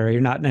voluntary.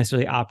 You're not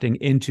necessarily opting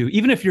into,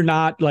 even if you're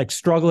not like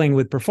struggling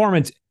with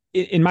performance.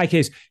 In my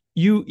case,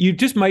 you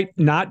just might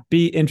not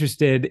be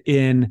interested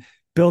in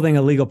building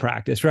a legal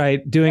practice,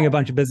 right? Doing a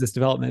bunch of business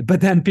development,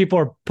 but then people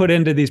are put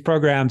into these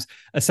programs,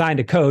 assigned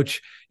a coach,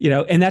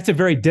 and that's a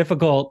very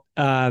difficult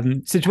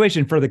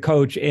situation for the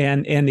coach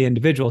and the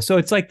individual. So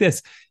it's like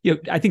this,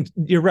 I think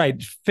you're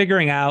right,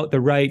 figuring out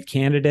the right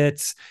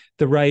candidates,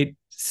 the right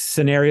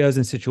scenarios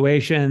and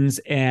situations,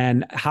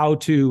 and how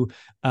to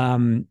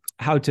find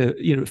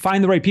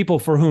the right people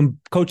for whom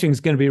coaching is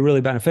going to be really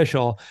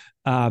beneficial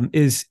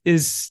is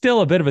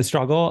still a bit of a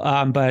struggle.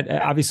 But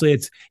obviously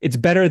it's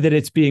better that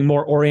it's being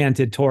more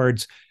oriented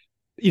towards,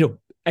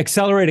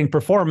 accelerating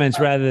performance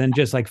rather than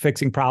just like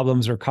fixing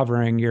problems or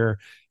covering your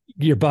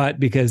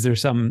butt because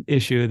there's some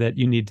issue that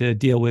you need to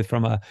deal with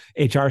from a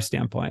HR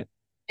standpoint.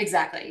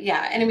 Exactly.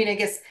 Yeah. And I mean, I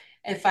guess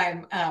if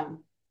I'm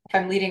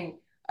leading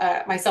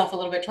myself a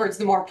little bit towards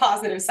the more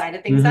positive side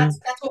of things, Mm-hmm.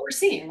 that's what we're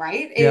seeing,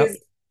 right? Yep.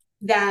 Is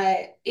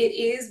that it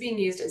is being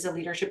used as a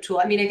leadership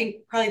tool. I mean, I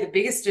think probably the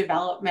biggest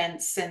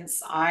development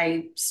since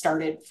I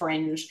started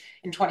Fringe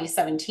in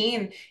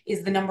 2017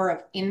 is the number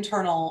of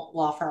internal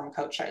law firm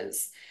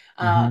coaches.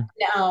 Mm-hmm.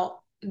 Now,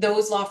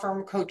 those law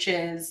firm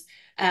coaches,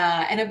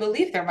 and I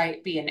believe there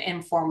might be an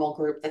informal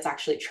group that's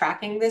actually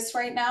tracking this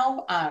right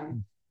now,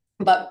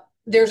 but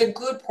there's a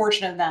good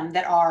portion of them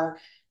that are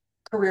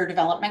career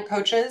development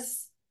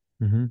coaches,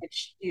 Mm-hmm.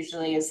 which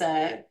usually is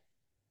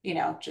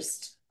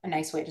just a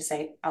nice way to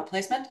say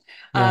outplacement.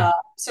 Yeah.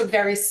 So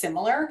very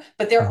similar,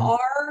 but there Mm-hmm.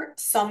 are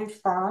some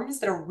firms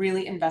that are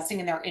really investing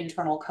in their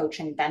internal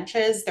coaching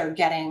benches. They're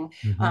getting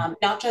Mm-hmm.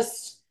 not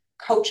just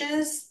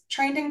coaches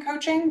trained in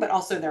coaching, but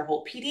also their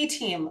whole PD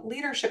team,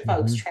 leadership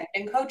folks Mm-hmm. trained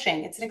in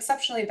coaching. It's an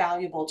exceptionally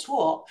valuable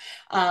tool.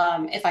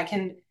 If I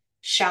can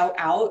shout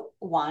out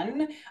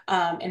one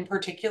in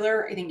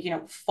particular, I think,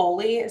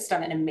 Foley has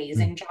done an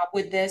amazing job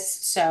with this.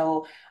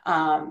 So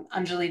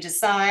Anjali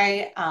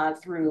Desai,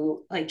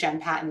 through like Jen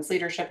Patton's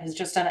leadership, has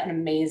just done an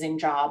amazing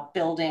job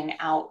building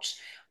out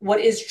what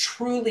is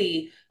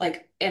truly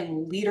like a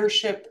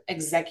leadership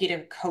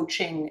executive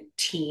coaching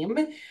team.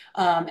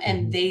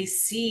 And they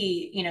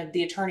see,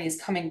 the attorneys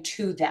coming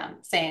to them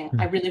saying,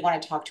 I really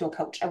want to talk to a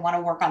coach. I want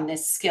to work on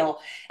this skill.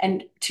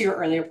 And to your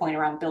earlier point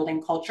around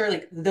building culture,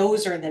 like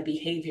those are the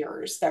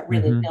behaviors that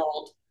really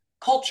build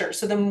culture.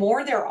 So the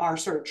more there are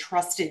sort of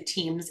trusted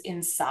teams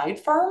inside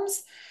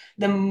firms,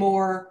 the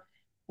more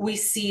we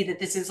see that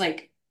this is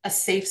like a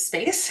safe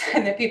space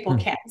and that people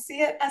can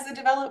see it as a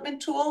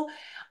development tool.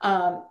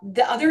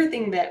 The other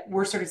thing that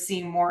we're sort of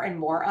seeing more and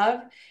more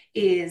of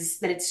is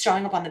that it's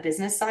showing up on the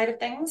business side of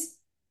things,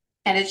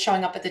 and it's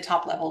showing up at the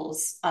top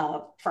levels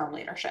of firm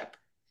leadership.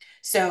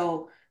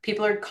 So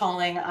people are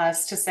calling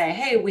us to say,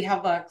 hey, we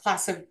have a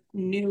class of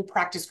new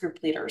practice group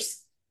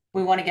leaders.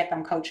 We want to get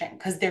them coaching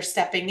because they're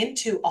stepping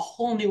into a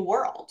whole new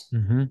world.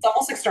 It's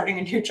almost like starting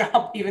a new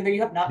job, even though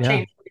you have not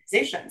changed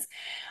organizations.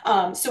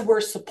 So we're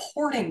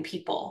supporting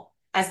people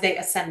as they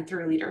ascend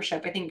through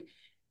leadership. I think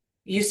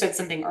you said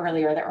something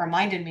earlier that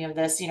reminded me of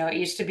this. It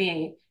used to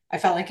be, I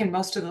felt like in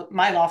most of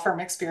my law firm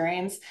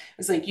experience, it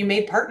was like you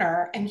made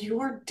partner and you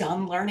were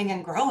done learning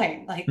and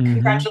growing. Like,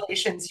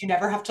 congratulations, you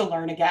never have to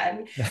learn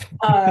again.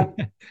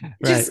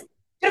 Just a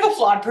bit of a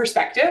flawed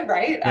perspective,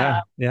 right?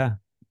 Yeah.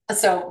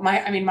 So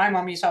my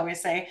mom used to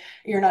always say,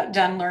 you're not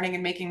done learning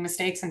and making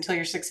mistakes until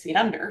you're 6 feet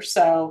under.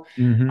 So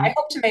I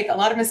hope to make a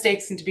lot of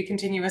mistakes and to be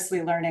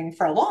continuously learning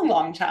for a long,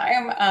 long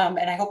time.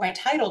 And I hope my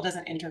title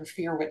doesn't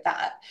interfere with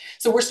that.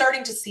 So we're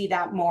starting to see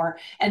that more.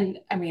 And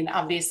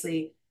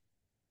obviously,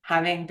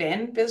 having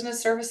been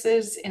business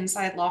services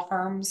inside law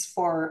firms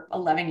for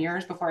 11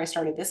 years before I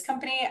started this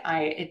company,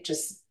 it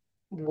just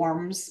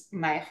warms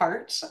my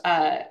heart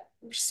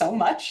so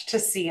much to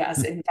see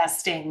us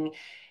investing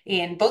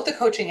in both the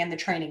coaching and the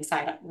training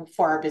side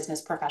for our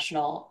business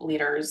professional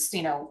leaders.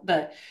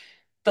 The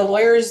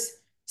lawyers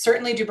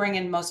certainly do bring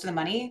in most of the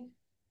money,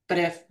 but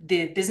if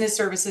the business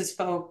services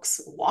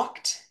folks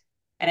walked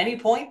at any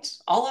point,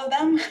 all of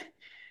them,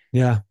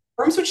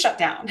 firms would shut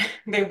down.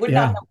 They would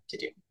not know what to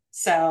do.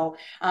 So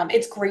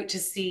it's great to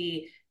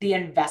see the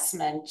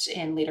investment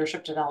in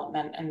leadership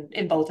development and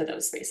in both of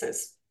those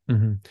spaces.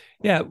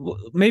 Yeah,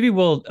 maybe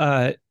we'll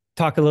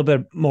talk a little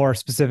bit more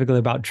specifically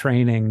about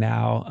training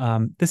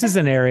now. This is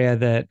an area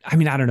that, I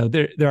don't know,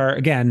 there are,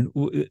 again,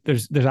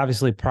 there's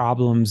obviously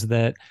problems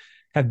that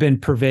have been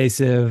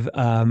pervasive,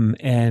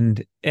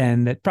 and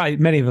that probably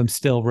many of them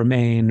still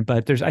remain,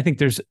 but I think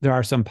there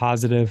are some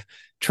positive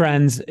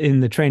trends in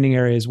the training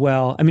area as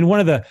well. One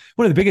of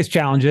the biggest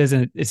challenges,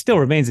 and it still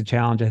remains a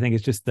challenge, I think,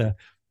 is just the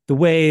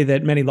way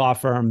that many law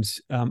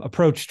firms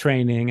approach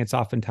training. It's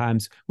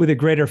oftentimes with a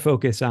greater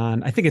focus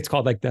on, I think it's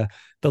called like the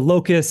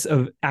locus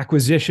of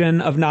acquisition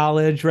of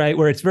knowledge, right?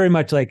 Where it's very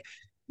much like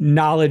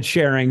knowledge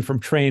sharing from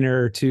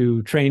trainer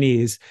to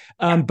trainees.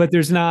 But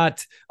there's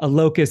not a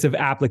locus of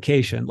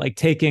application, like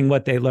taking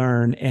what they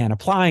learn and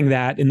applying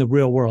that in the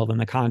real world in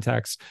the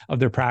context of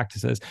their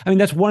practices.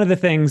 That's one of the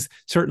things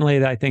certainly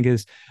that I think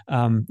is,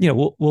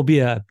 will be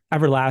a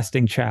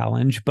everlasting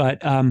challenge.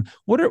 But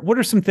what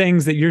are some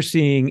things that you're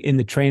seeing in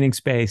the training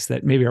space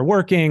that maybe are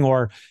working,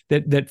 or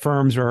that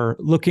firms are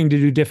looking to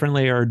do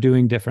differently or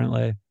doing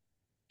differently?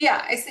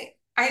 Yeah,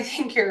 I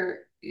think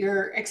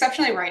you're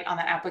exceptionally right on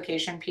that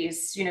application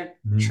piece.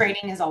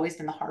 Training has always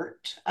been the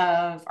heart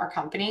of our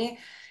company.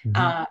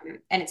 And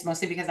it's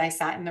mostly because I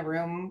sat in the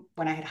room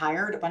when I had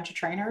hired a bunch of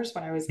trainers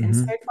when I was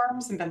inside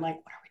firms and been like,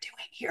 what are we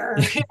doing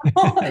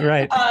here?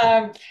 Right.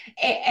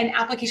 And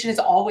application has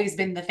always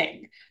been the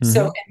thing.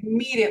 So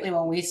immediately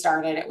when we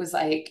started, it was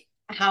like,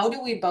 how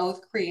do we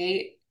both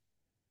create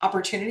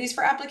opportunities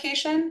for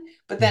application?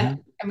 But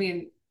then,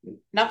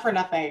 not for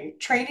nothing,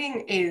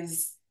 training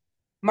is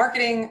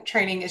marketing,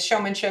 training is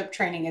showmanship,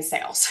 training is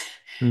sales.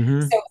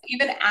 So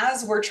even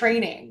as we're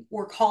training,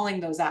 we're calling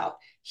those out.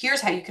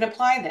 Here's how you can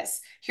apply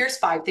this. Here's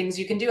 5 things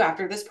you can do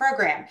after this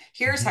program.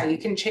 Here's how you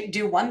can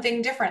do one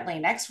thing differently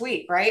next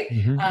week, right?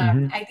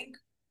 I think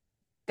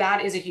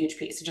that is a huge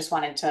piece. I just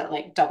wanted to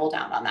like double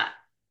down on that.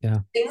 Yeah.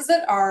 Things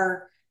that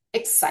are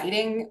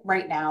exciting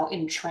right now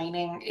in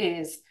training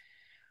is,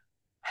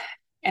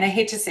 and I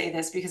hate to say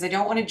this because I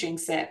don't want to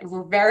jinx it,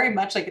 we're very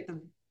much like at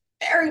the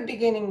very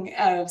beginning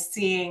of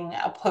seeing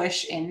a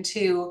push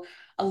into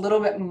a little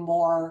bit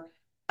more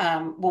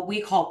what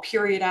we call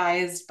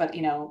periodized, but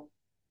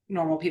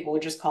normal people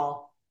would just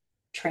call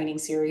training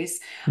series,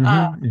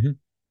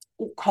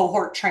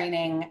 cohort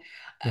training,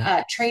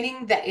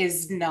 training that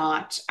is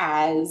not,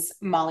 as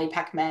Molly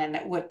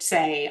Peckman would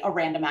say, a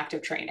random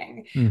active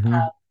training.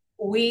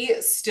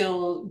 We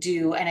still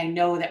do, and I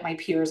know that my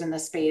peers in the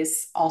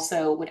space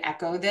also would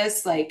echo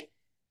this, like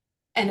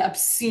an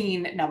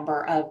obscene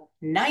number of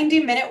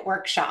 90-minute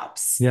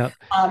workshops. Yeah.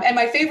 And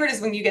my favorite is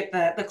when you get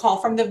the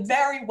call from the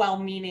very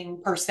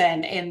well-meaning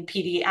person in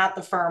PD at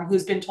the firm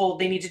who's been told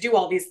they need to do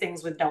all these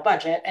things with no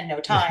budget and no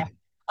time.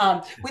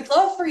 We'd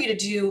love for you to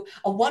do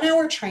a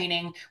 1-hour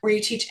training where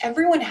you teach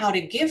everyone how to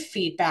give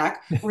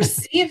feedback,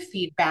 receive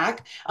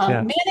feedback,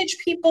 manage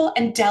people,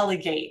 and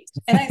delegate.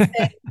 And I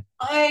said,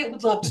 I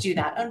would love to do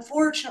that.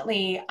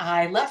 Unfortunately,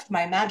 I left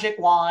my magic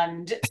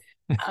wand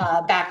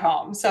back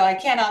home. So I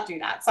cannot do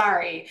that.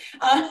 Sorry.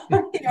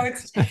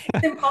 It's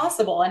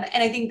impossible. And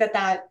I think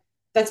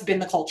that's been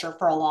the culture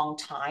for a long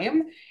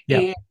time.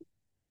 Yeah.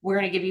 We're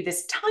going to give you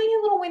this tiny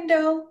little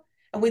window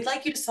and we'd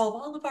like you to solve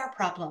all of our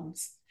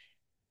problems.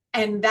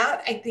 And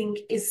that I think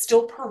is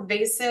still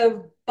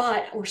pervasive,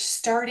 but we're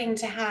starting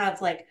to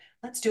have like,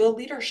 let's do a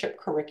leadership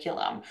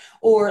curriculum,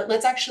 or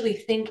let's actually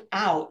think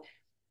out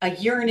a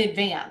year in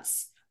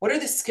advance. What are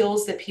the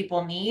skills that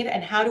people need?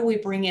 And how do we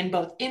bring in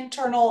both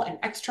internal and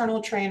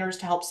external trainers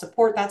to help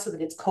support that so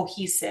that it's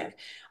cohesive?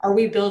 Are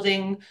we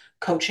building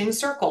coaching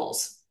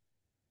circles?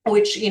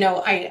 Which,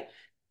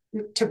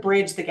 to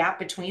bridge the gap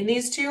between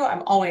these two,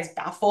 I'm always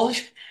baffled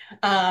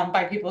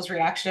by people's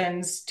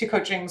reactions to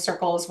coaching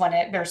circles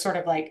when they're sort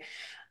of like,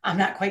 I'm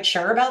not quite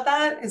sure about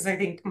that. Is I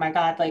think, my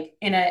God, like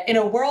in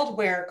a world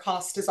where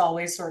cost is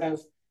always sort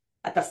of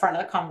at the front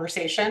of the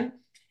conversation,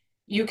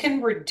 you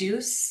can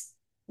reduce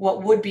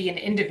what would be an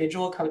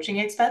individual coaching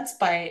expense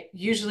by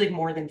usually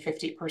more than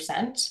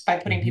 50% by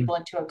putting Hmm. people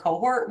into a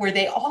cohort where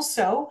they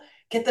also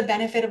get the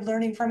benefit of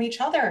learning from each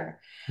other.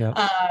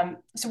 Yeah.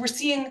 So we're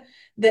seeing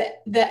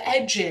the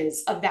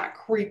edges of that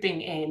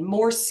creeping in,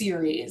 more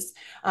series,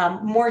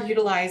 more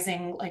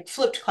utilizing like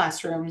flipped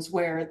classrooms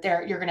where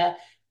you're gonna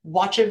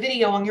watch a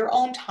video on your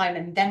own time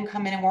and then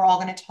come in and we're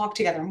all going to talk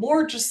together.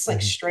 More just like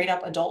Hmm. straight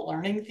up adult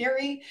learning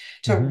theory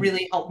to Hmm.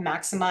 really help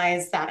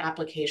maximize that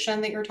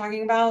application that you're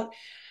talking about.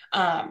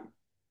 Um,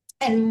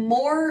 and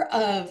more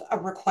of a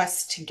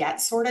request to get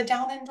sort of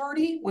down and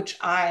dirty, which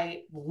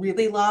I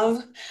really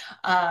love.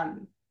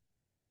 Um,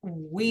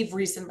 we've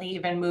recently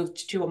even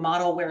moved to a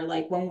model where,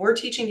 like, when we're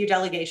teaching you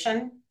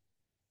delegation,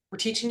 we're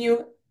teaching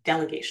you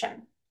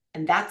delegation,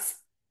 and that's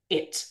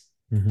it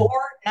Hmm. for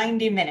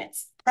 90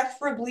 minutes,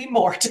 preferably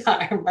more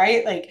time,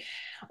 right? Like,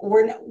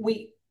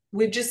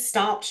 we've just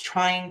stopped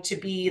trying to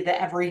be the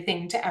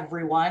everything to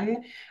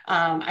everyone.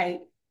 I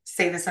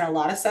say this in a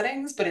lot of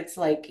settings, but it's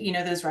like,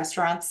 those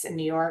restaurants in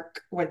New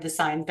York where the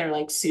signs, they're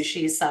like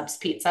sushi, subs,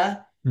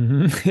 pizza.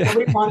 Hmm. Yeah.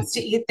 Nobody wants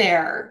to eat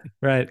there.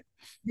 Right.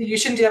 You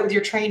shouldn't do that with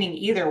your training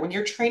either. When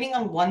you're training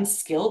on one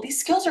skill, these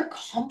skills are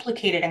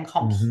complicated and Hmm.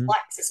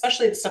 complex,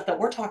 especially the stuff that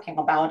we're talking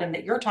about and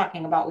that you're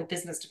talking about with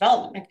business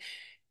development. Like,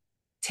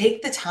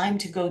 take the time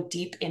to go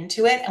deep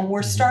into it. And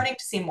we're Hmm. starting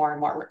to see more and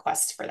more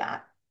requests for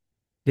that.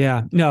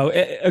 Yeah, no,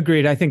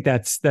 agreed. I think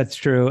that's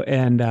true,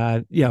 and all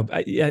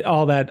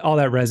that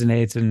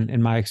resonates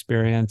in my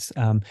experience.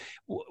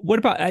 What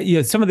about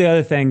some of the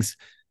other things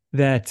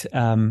that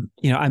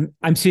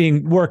I'm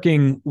seeing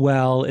working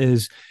well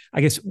is,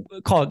 I guess,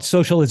 call it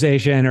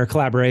socialization or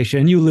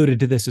collaboration. You alluded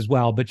to this as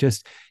well, but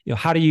just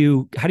how do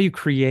you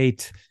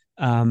create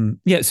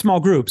small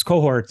groups,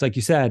 cohorts, like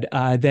you said,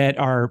 that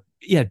are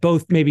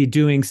both maybe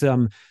doing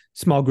some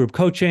small group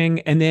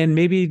coaching and then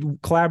maybe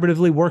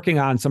collaboratively working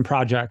on some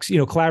projects,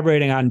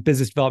 collaborating on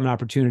business development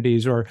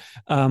opportunities or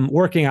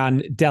working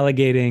on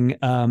delegating,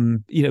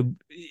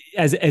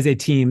 as a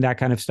team, that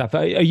kind of stuff.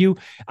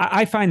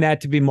 I find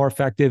that to be more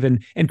effective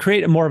and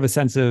create more of a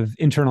sense of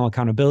internal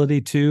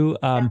accountability too.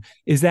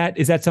 Is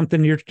that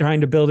something you're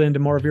trying to build into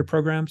more of your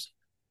programs?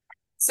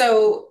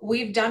 So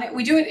we've done it.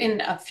 We do it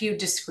in a few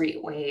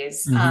discrete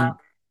ways. Mm-hmm.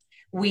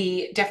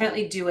 We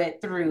definitely do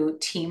it through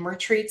team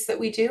retreats that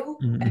we do.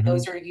 And Mm-hmm.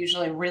 those are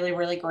usually really,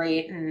 really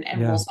great. And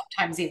we'll Yeah.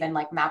 sometimes even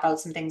like map out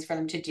some things for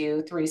them to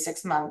do 3,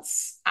 6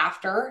 months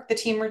after the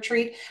team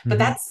retreat. But Mm-hmm.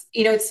 that's,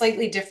 it's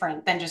slightly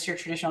different than just your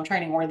traditional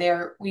training where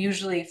they're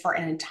usually for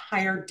an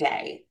entire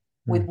day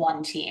with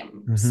one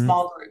team, Mm-hmm.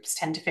 small groups,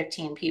 10 to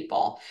 15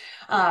 people.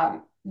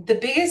 The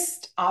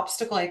biggest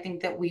obstacle I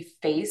think that we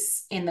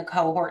face in the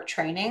cohort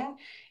training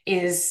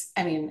is,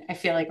 I mean, I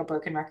feel like a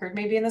broken record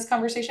maybe in this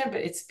conversation, but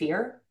it's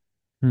fear.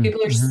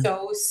 People are Mm-hmm.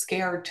 so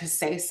scared to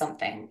say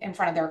something in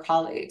front of their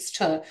colleagues,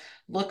 to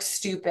look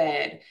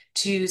stupid,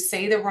 to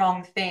say the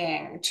wrong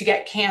thing, to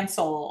get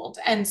canceled.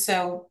 And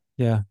so,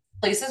 Yeah.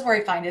 places where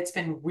I find it's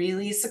been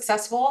really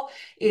successful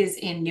is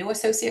in new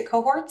associate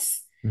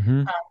cohorts,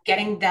 Mm-hmm.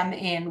 getting them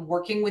in,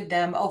 working with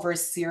them over a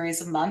series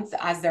of months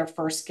as they're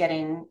first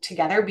getting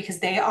together because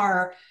they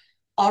are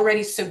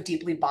already so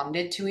deeply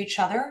bonded to each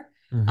other,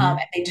 Mm-hmm. and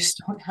they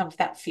just don't have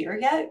that fear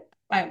yet.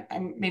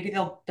 Maybe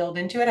they'll build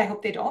into it. I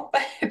hope they don't,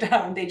 but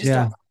they just don't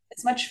Yeah. have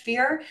as much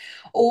fear.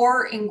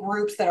 Or in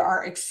groups that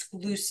are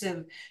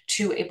exclusive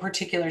to a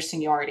particular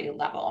seniority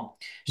level.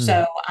 Mm.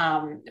 So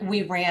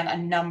we ran a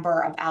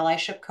number of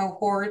allyship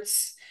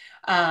cohorts.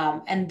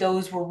 And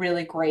those were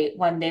really great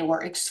when they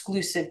were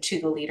exclusive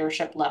to the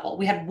leadership level.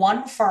 We had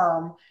one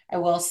firm, I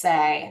will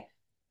say,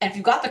 and if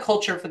you've got the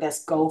culture for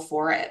this, go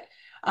for it,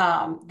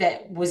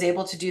 that was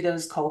able to do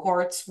those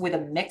cohorts with a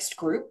mixed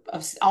group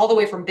of all the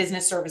way from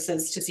business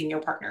services to senior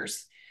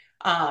partners.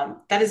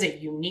 That is a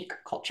unique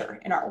culture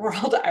in our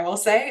world, I will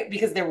say,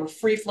 because there were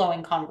free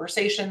flowing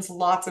conversations,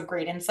 lots of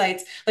great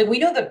insights. Like, we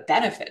know the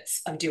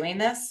benefits of doing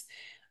this.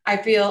 I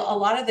feel a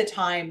lot of the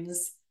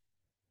times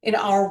in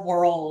our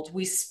world,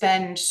 we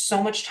spend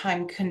so much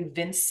time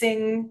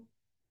convincing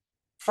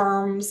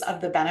firms of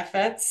the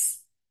benefits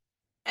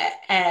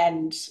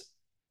and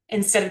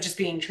instead of just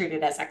being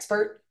treated as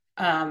expert.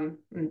 and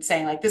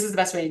saying like, this is the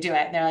best way to do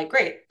it. And they're like,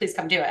 great, please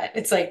come do it.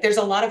 It's like, there's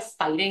a lot of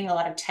fighting, a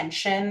lot of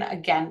tension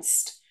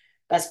against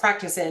best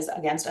practices,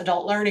 against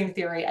adult learning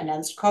theory,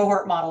 against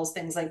cohort models,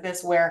 things like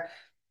this, where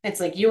it's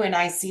like, you and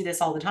I see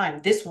this all the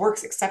time. This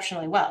works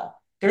exceptionally well.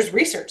 There's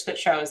research that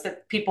shows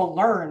that people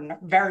learn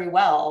very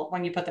well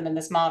when you put them in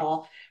this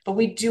model, but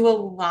we do a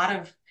lot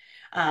of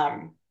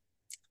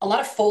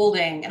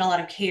folding and a lot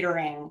of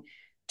catering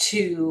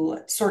to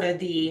sort of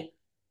the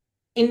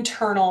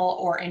internal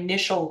or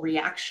initial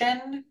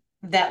reaction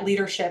that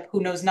leadership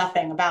who knows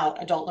nothing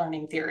about adult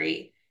learning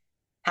theory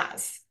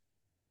has.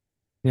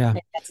 Yeah.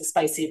 Maybe that's a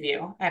spicy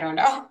view. I don't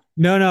know.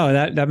 No,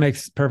 that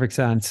makes perfect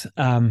sense.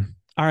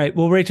 All right.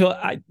 Well, Rachael,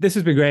 this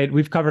has been great.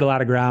 We've covered a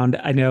lot of ground.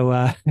 I know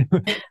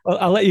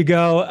I'll let you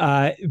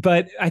go,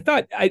 but I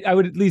thought I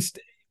would at least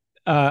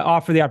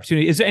offer the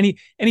opportunity. Is there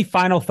any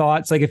final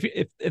thoughts? Like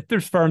if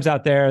there's firms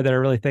out there that are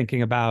really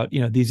thinking about,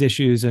 these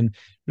issues and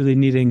really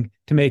needing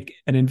to make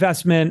an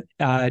investment,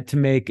 to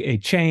make a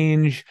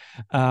change,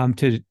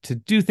 to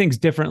do things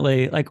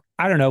differently, like,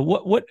 I don't know,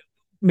 what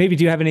maybe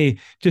do you have any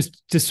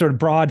just sort of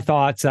broad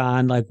thoughts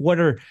on like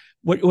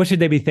what should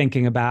they be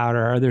thinking about,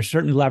 or are there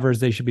certain levers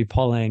they should be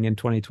pulling in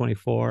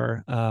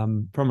 2024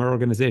 from an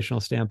organizational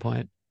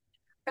standpoint?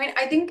 I mean,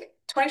 I think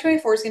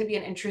 2024 is going to be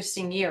an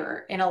interesting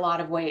year in a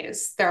lot of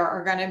ways. There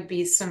are going to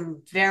be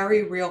some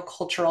very real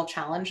cultural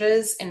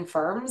challenges in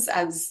firms,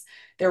 as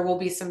there will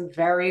be some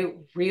very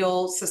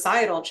real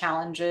societal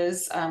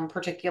challenges,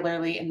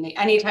 particularly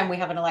anytime we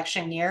have an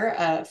election year,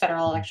 a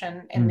federal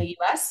election in the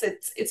US,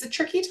 it's a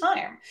tricky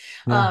time.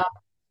 Yeah.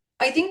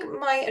 I think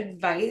my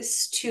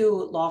advice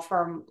to law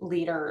firm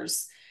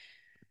leaders,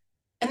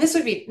 and this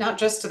would be not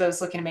just to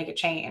those looking to make a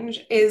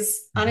change,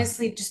 is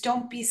honestly, just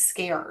don't be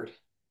scared.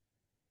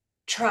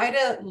 Try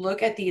to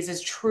look at these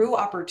as true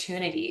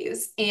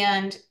opportunities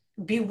and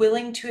be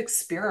willing to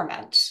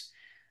experiment.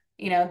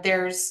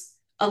 There's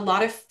a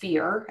lot of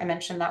fear. I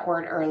mentioned that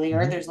word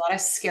earlier. There's a lot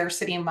of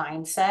scarcity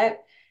mindset.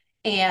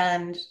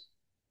 And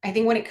I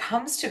think when it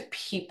comes to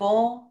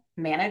people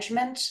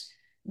management,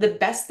 the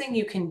best thing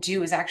you can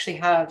do is actually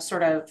have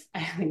sort of,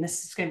 I mean,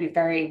 this is going to be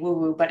very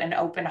woo-woo, but an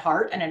open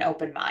heart and an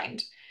open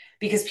mind,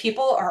 because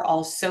people are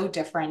all so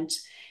different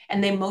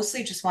and they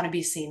mostly just want to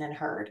be seen and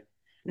heard.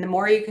 And the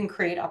more you can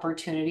create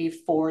opportunity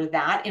for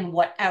that in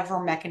whatever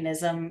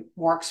mechanism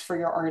works for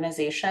your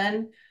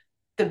organization,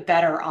 the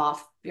better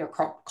off your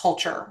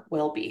culture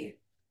will be.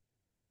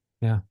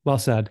 Yeah, well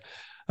said.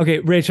 Okay,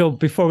 Rachael,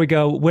 before we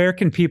go, where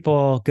can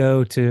people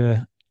go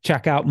to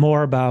check out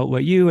more about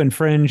what you and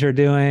Fringe are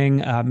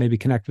doing, maybe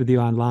connect with you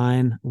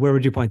online? Where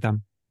would you point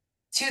them?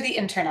 To the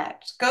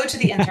internet. Go to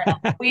the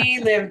internet. We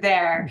live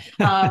there.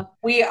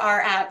 We are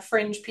at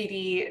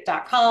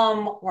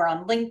fringepd.com. We're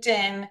on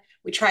LinkedIn.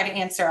 We try to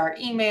answer our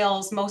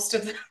emails most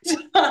of the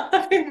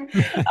time.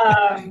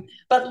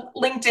 But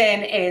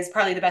LinkedIn is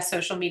probably the best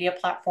social media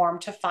platform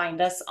to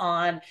find us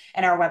on.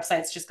 And our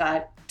website's just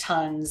got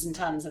tons and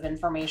tons of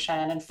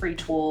information and free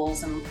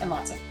tools and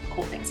lots of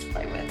cool things to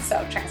play with.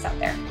 So check us out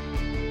there.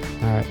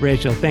 All right,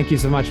 Rachael, thank you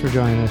so much for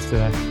joining us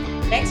today.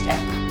 Thanks, Jeff.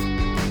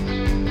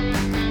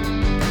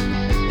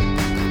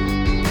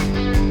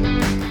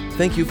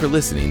 Thank you for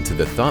listening to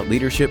the Thought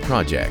Leadership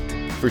Project.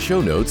 For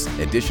show notes,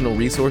 additional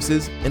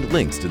resources, and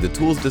links to the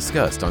tools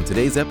discussed on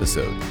today's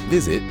episode,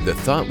 visit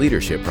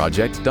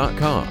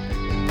thethoughtleadershipproject.com.